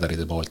ja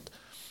miljardäride poolt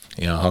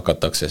ja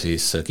hakatakse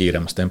siis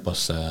kiiremas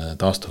tempos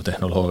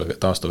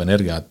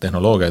taastuvenergia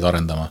tehnoloogiaid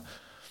arendama.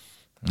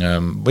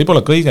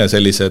 Võib-olla kõige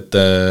sellised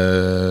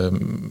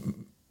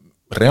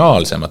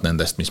reaalsemad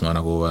nendest, mis ma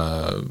nagu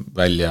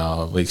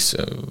välja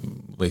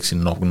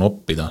võiksin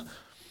noppida,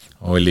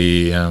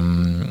 oli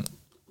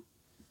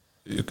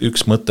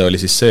üks mõte oli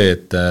siis see,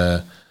 et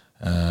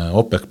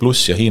OPEC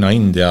Plus ja Hiina,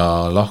 India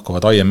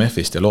lahkuvad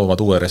IMF-ist ja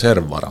loovad uue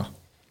reservvara.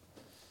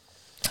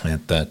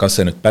 Et kas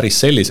see nüüd päris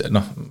sellise,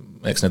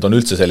 eks need on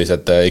üldse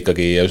sellised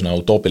ikkagi üsna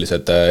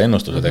utoopilised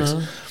ennustused, eks,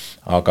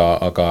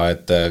 aga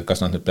et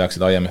kas nad nüüd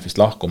peaksid IMF-ist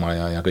lahkuma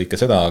ja kõike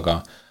seda,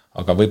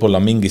 aga võib-olla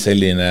mingi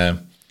selline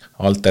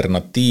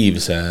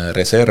alternatiivse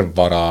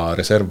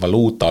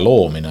reservvaluuta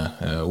loomine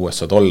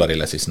USA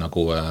dollarile siis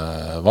nagu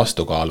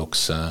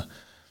vastukaaluks.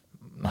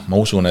 Ma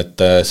usun,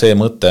 et see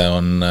mõte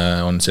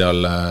on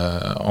seal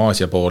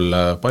Aasia pool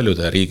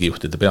paljude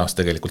riigijuhtide peas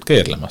tegelikult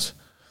keerlemas.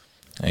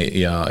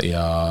 Ja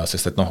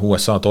sest et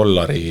USA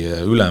dollari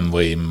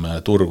ülemvõim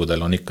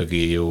turgudel on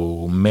ikkagi ju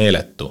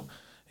meeletu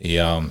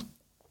ja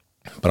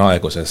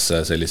praeguses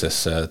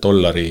sellises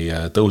dollari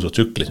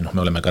tõusutsüklis,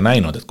 me oleme ka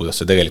näinud, et kuidas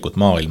see tegelikult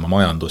maailma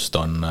majandust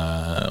on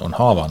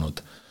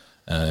haavanud,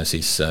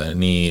 siis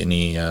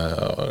nii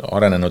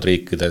arenenud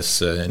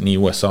riikides, nii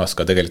USA's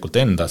ka tegelikult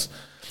endas,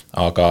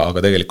 aga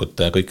tegelikult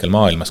kõikjal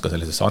maailmas ka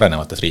sellises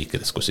arenevates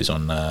riikides, kus siis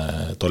on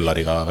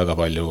dollariga väga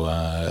palju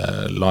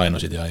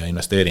laenusid ja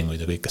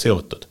investeeringuid ja kõike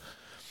seotud.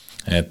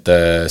 Et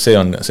see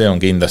on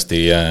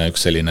kindlasti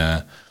üks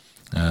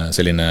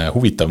selline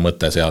huvitav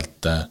mõte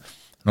sealt.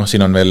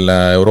 Siin on veel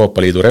Euroopa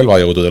Liidu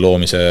relvajõudude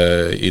loomise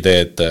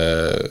ideed,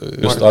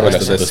 just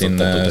arvestades siin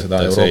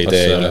seda see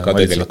idee ei ole ka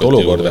tegelikult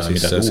olukorda,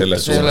 siis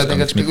selles suunas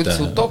miks mitte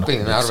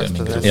utoopiline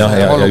arvestades. Ja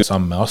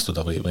samme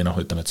astuda või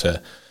ütleme, et see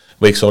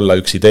võiks olla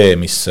üks idee,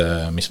 mis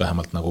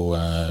vähemalt nagu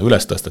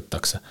üles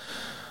tõstetakse.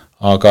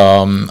 Aga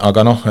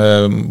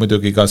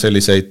muidugi ka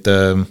selliseid,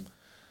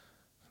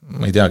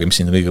 ma ei teagi,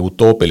 mis siin kõige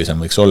utoopilisem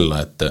võiks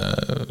olla,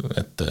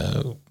 et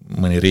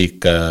mõni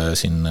riik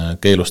siin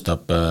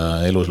keelustab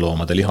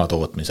elusloomade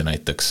lihatootmise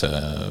näiteks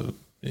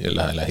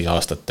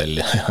lähiaastatel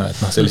ja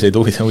et selliseid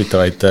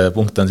huvitavaid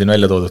punkte on siin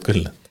välja toodud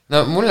küll.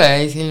 No mulle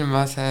jäi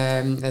silma see,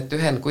 et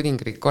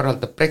Ühendkuningriik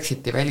korraldab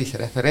Brexiti välise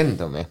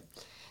referendumi.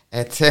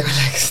 Et see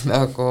oleks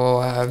nagu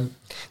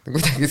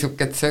kuidagi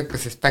suke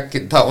circuses back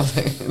in town.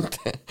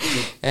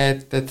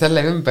 et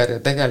selle ümber ju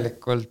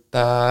tegelikult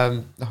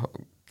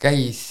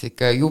käis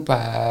ikka jube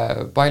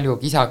palju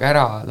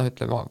kisakära,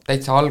 ütleme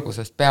täitsa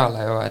algusest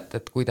peale ju,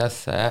 et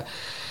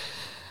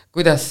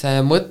kuidas see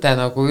mõte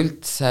nagu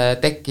üldse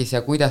tekkis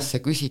ja kuidas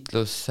see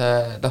küsitlus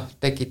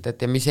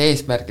tekitati ja mis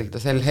eesmärgil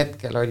ta sel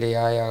hetkel oli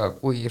ja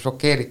kui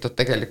šokeeritud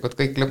tegelikult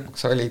kõik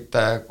lõpuks olid,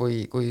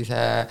 kui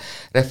see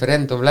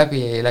referendum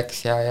läbi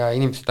läks ja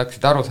inimesed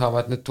hakkasid aru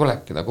saama, et nüüd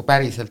tulebki nagu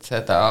päriselt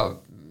seda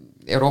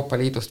Euroopa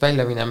Liidust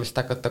välja minemist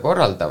hakata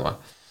korraldama.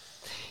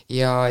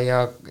 Ja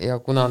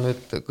kuna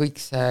nüüd kõik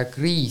see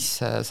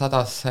kriis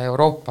sadas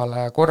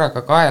Euroopale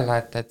korraga kaela,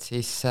 et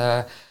siis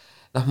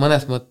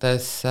mõnes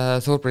mõttes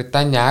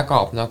Suurbritannia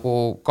ägab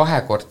nagu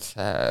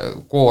kahekordse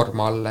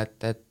koorma all,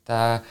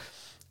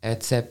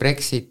 et see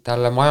Brexit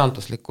talle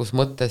majanduslikus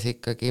mõttes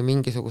ikkagi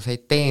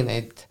mingisuguseid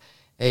teeneid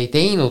ei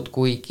teinud,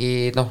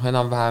 kuigi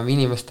enam-vähem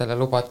inimestele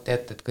lubati,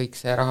 et kõik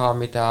see raha,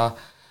 mida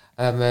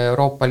me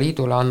Euroopa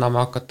Liidule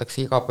anname,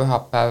 hakatakse iga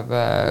pühapäev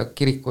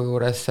kiriku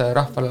juures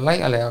rahvale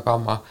laiali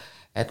jagama,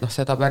 et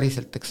seda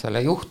päriselt, eks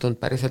ole, juhtunud,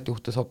 päriselt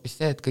juhtus hoopis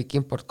see, et kõik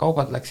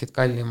importkaubad läksid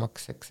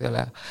kallimaks, eks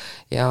ole,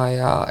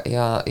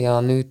 ja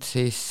nüüd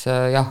siis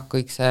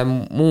kõik see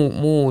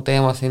muu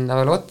teema sinna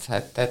veel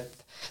otsa, et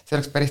see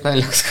oleks päris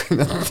naljaks, kui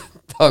nad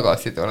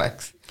tagasi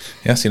tuleks.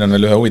 Jah, siin on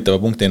veel ühe huvitava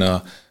punktina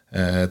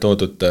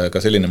toodud ka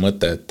selline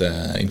mõte, et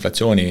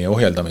inflatsiooni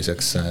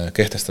ohjeldamiseks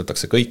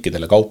kehtestatakse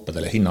kõikidele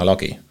kaupadele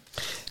hinnalagi.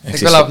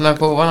 See kõlab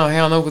nagu vana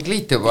hea Nõukogude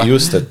Liit juba.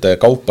 Just, et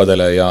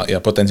kaupadele ja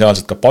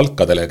potentsiaalselt ka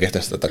palkadele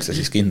kehtestatakse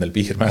siis kindel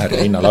piirmäär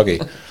ja hinnalagi.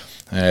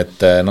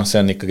 Et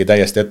see on ikkagi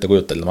täiesti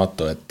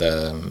ettekujuteldamatu,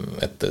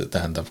 et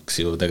tähendaks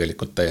ju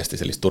tegelikult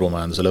täiesti sellist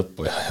turumajanduse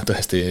lõppu ja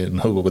tõesti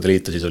Nõukogude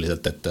Liitu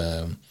sisuliselt,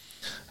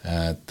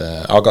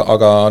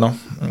 aga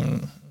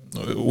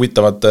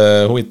huvitavad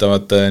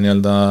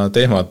nii-öelda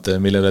teemad,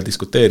 millele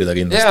diskuteerida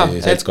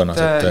kindlasti seltskonnas,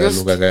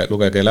 et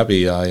lugege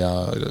läbi ja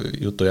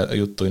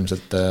juttu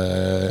ilmselt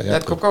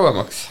jätkub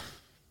kauemaks.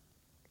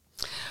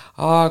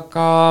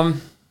 Aga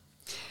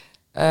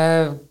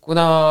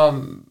kuna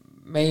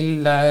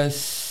meil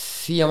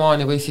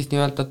siiamaani või siis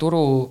nii-öelda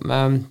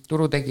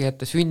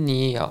turutegijate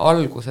sünni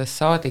alguses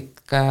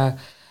saadik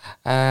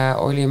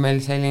oli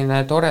meil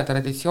selline tore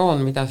traditsioon,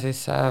 mida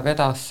siis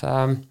vedas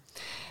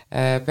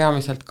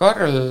peamiselt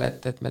Karl,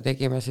 et me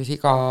tegime siis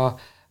iga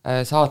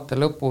saate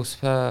lõpus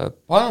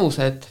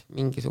panused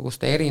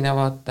mingisuguste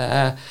erinevate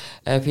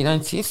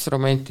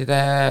finantsinstrumentide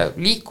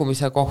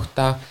liikumise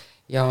kohta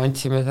ja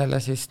andsime selle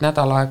siis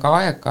nädal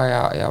aega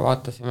ja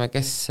vaatasime,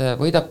 kes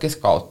võidab, kes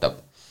kaotab.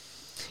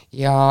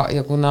 Ja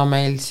kuna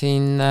meil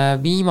siin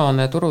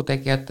viimane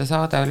turutegijate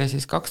saade oli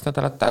siis 2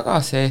 nädalat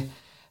tagasi,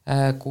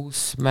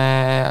 kus me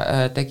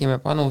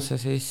tegime panuse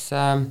siis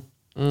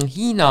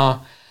Hiina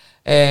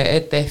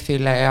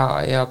ETF-ile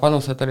ja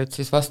panused olid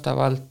siis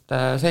vastavalt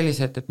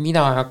sellised, et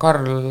mina ja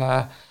Karl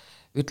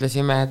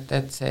ütlesime,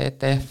 et see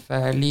ETF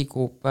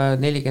liigub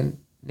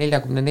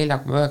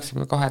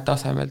 44,92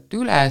 tasemelt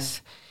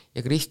üles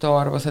ja Kristo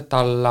arvas, et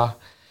alla.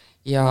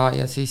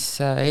 Ja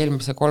siis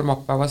eelmise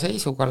kolmapäeva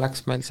seisuga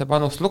läks meil see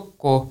panus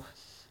lukku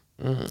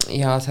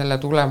ja selle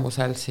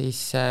tulemusel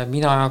siis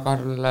mina ja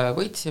Karl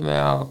võitsime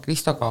ja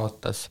Kristo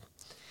kaotas.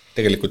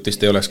 Tegelikult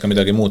vist ei oleks ka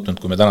midagi muutnud,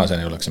 kui me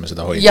tänaseni oleksime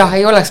seda hoidnud. Jah,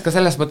 ei oleks ka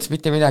selles mõttes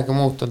mitte midagi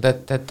muutunud,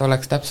 et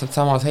oleks täpselt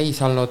sama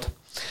seis olnud.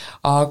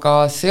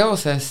 Aga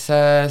seoses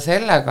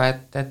sellega,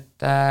 et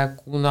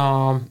kuna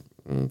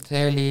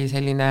see oli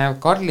selline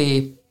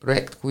Karli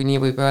projekt, kui nii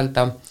võib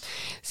öelda,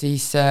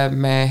 siis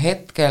me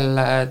hetkel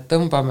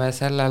tõmbame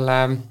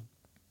sellele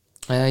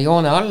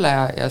joone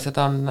alla ja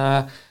seda on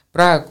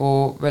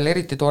praegu veel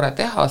eriti tore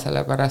teha,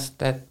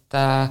 sellepärast et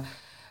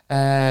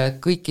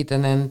kõikide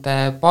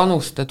nende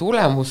panuste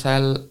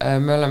tulemusel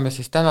me oleme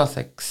siis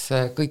tänaseks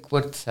kõik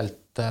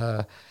võrdselt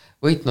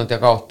võitnud ja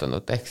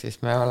kaotanud, ehk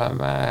siis me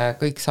oleme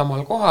kõik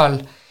samal kohal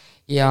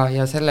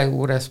ja selle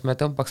juures me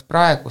tõmbaks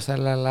praegu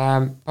sellele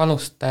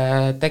panuste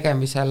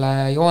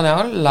tegemisele joone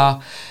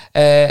alla.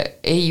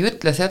 Ei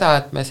ütle seda,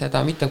 et me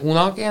seda mitte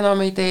kunagi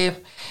enam ei tee,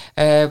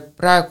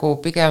 praegu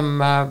pigem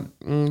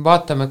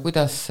vaatame,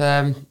 kuidas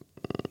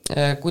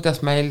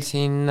meil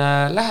siin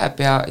läheb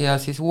ja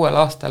siis uuel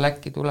aastal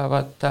äkki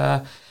tulevad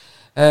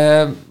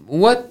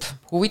uued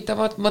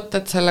huvitavad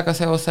mõtted sellega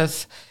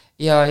seoses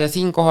ja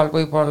siinkohal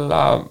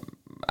võib-olla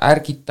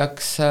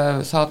ärgitaks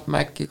saatma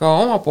äkki ka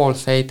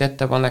omapoolseid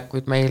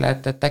ettepanekuid meile,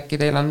 et äkki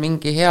teil on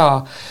mingi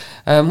hea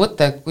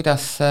mõte,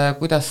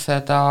 kuidas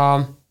seda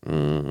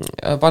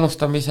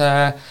panustamise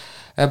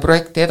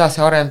projekti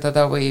edasi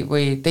arendada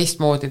või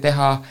teistmoodi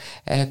teha,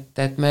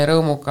 et me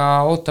rõõmuga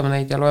ootame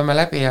neid ja loeme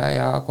läbi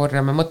ja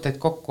korjame mõtteid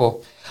kokku.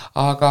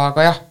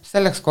 Aga jah,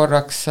 selleks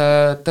korraks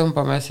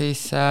tõmbame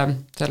siis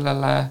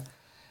sellele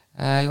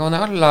joone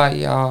alla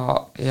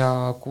ja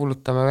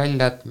kuulutame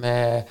välja, et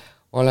me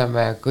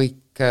oleme kõik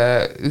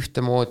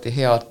ühtemoodi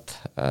head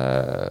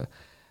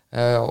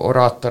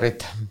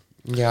oraatorid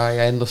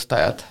ja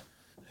ennustajad.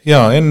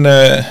 Jaa,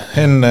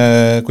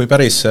 enne kui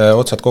päris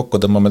otsad kokku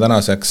tõmbame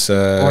tänaseks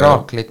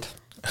oraaklid.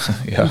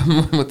 Ma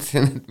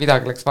mõtlesin, et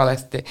midagi läks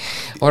valesti.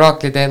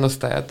 Oraaklide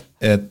ennustajad.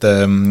 Et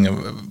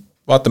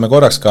vaatame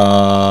korraks ka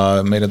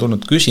meile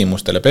tulnud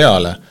küsimustele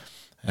peale,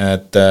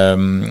 et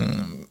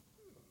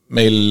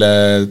meil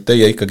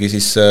teie ikkagi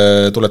siis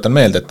tuletan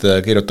meelde, et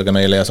kirjutage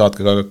meile ja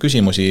saatke ka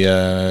küsimusi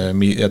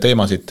ja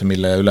teemasid,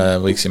 mille üle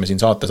võiksime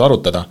siin saates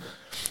arutada.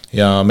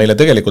 Ja meile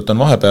tegelikult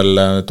on vahepeal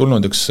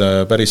tulnud üks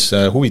päris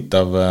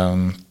huvitav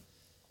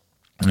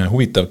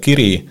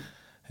kiri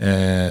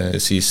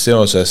siis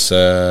seoses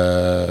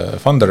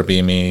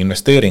Funderbeami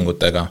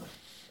investeeringutega.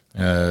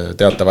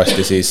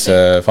 Teatavasti siis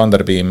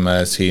Funderbeam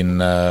siin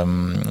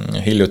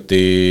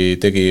hiljuti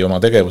tegi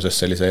oma tegevuses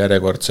sellise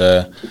järjekordse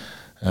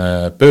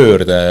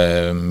pöörde,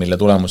 mille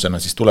tulemusena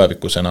siis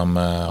tulevikus enam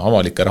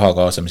avalike raha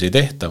kaasamisi ei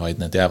tehta, vaid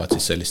need jäävad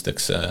siis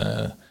sellisteks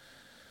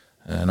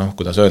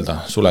kuidas öelda,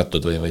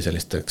 suletud või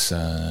sellisteks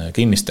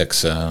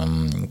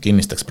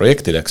kinnisteks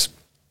projektideks.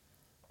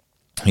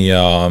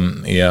 Ja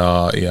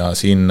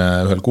siin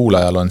ühel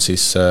kuulajal on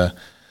siis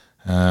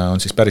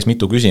päris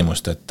mitu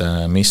küsimust, et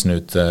mis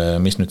nüüd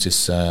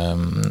siis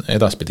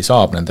edaspidi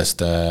saab nendest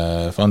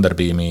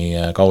Funderbeami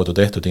kaudu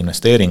tehtud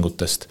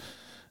investeeringutest,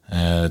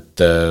 et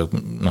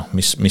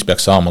mis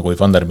peaks saama, kui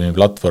Funderbeami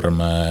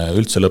platvorm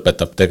üldse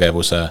lõpetab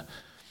tegevuse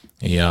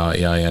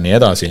ja nii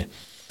edasi.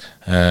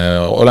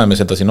 Oleme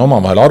seda siin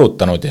omavahel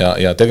arutanud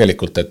ja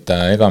tegelikult, et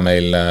ega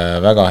meil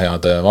väga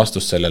head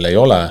vastust sellele ei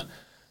ole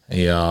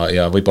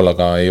ja võib-olla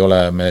ka ei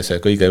ole me see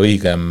kõige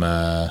õigem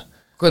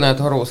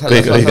kõnetoru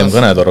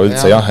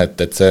üldse jah, et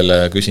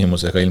selle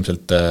küsimusega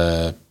ilmselt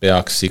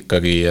peaks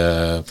ikkagi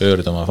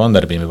pöörduma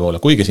Funderbeami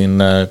poole, kuigi siin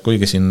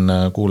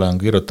kuulaja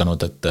on kirjutanud,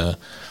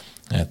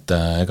 et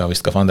ega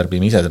vist ka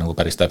Funderbeam ise nagu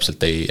päris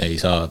täpselt ei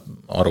saa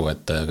aru,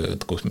 et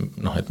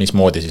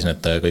mismoodi siis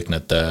kõik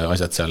need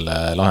asjad seal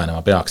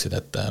lahenema peaksid,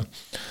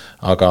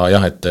 aga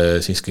jah, et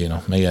siiski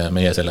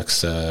meie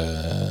selleks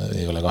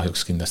ei ole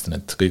kahjuks kindlasti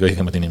need kõige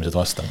õigemad inimesed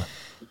vastama.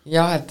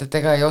 Jah, et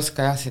ega ei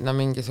oska sinna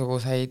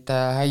mingisuguseid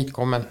häid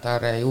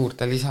kommentaare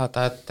juurde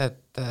lisada,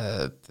 et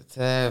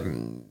see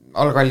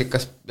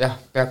algallikas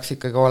peaks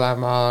ikkagi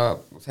olema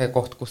see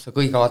koht, kus see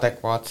kõige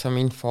adekvaatsem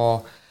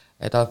info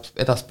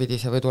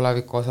edaspidise või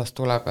tuleviku osas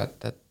tuleb,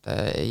 et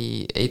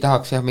ei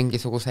tahaks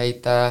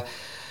mingisuguseid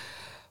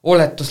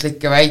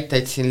oletuslikke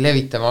väiteid siin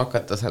levitama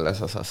hakata selles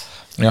osas.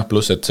 Jah,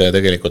 pluss, et see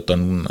tegelikult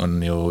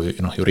on ju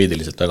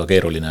juriidiliselt väga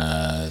keeruline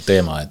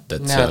teema, et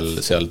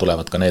seal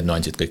tulevad ka need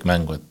nüansid kõik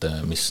mängu, et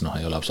mis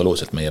ei ole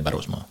absoluutselt meie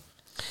pärusmaa.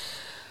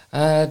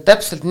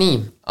 Täpselt nii,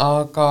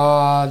 aga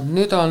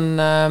nüüd on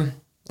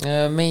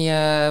meie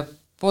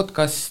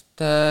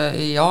podcast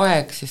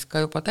aeg siis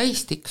ka juba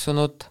täis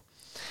tiksunud.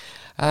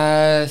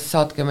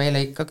 Saatke meile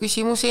ikka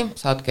küsimusi,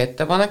 saatke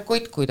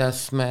ettepanekuid,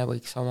 kuidas me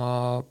võiks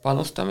oma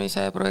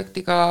panustamise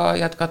projektiga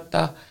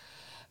jätkata.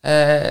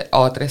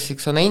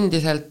 Aadressiks on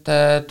endiselt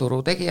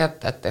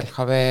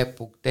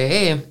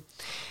turutegijad@lhv.ee.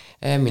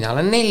 Mina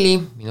olen Nelli,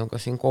 minuga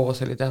siin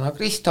koos oli täna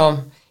Kristo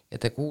ja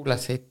te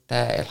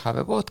kuulasite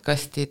LHV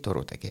podcasti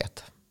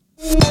Turutegijad.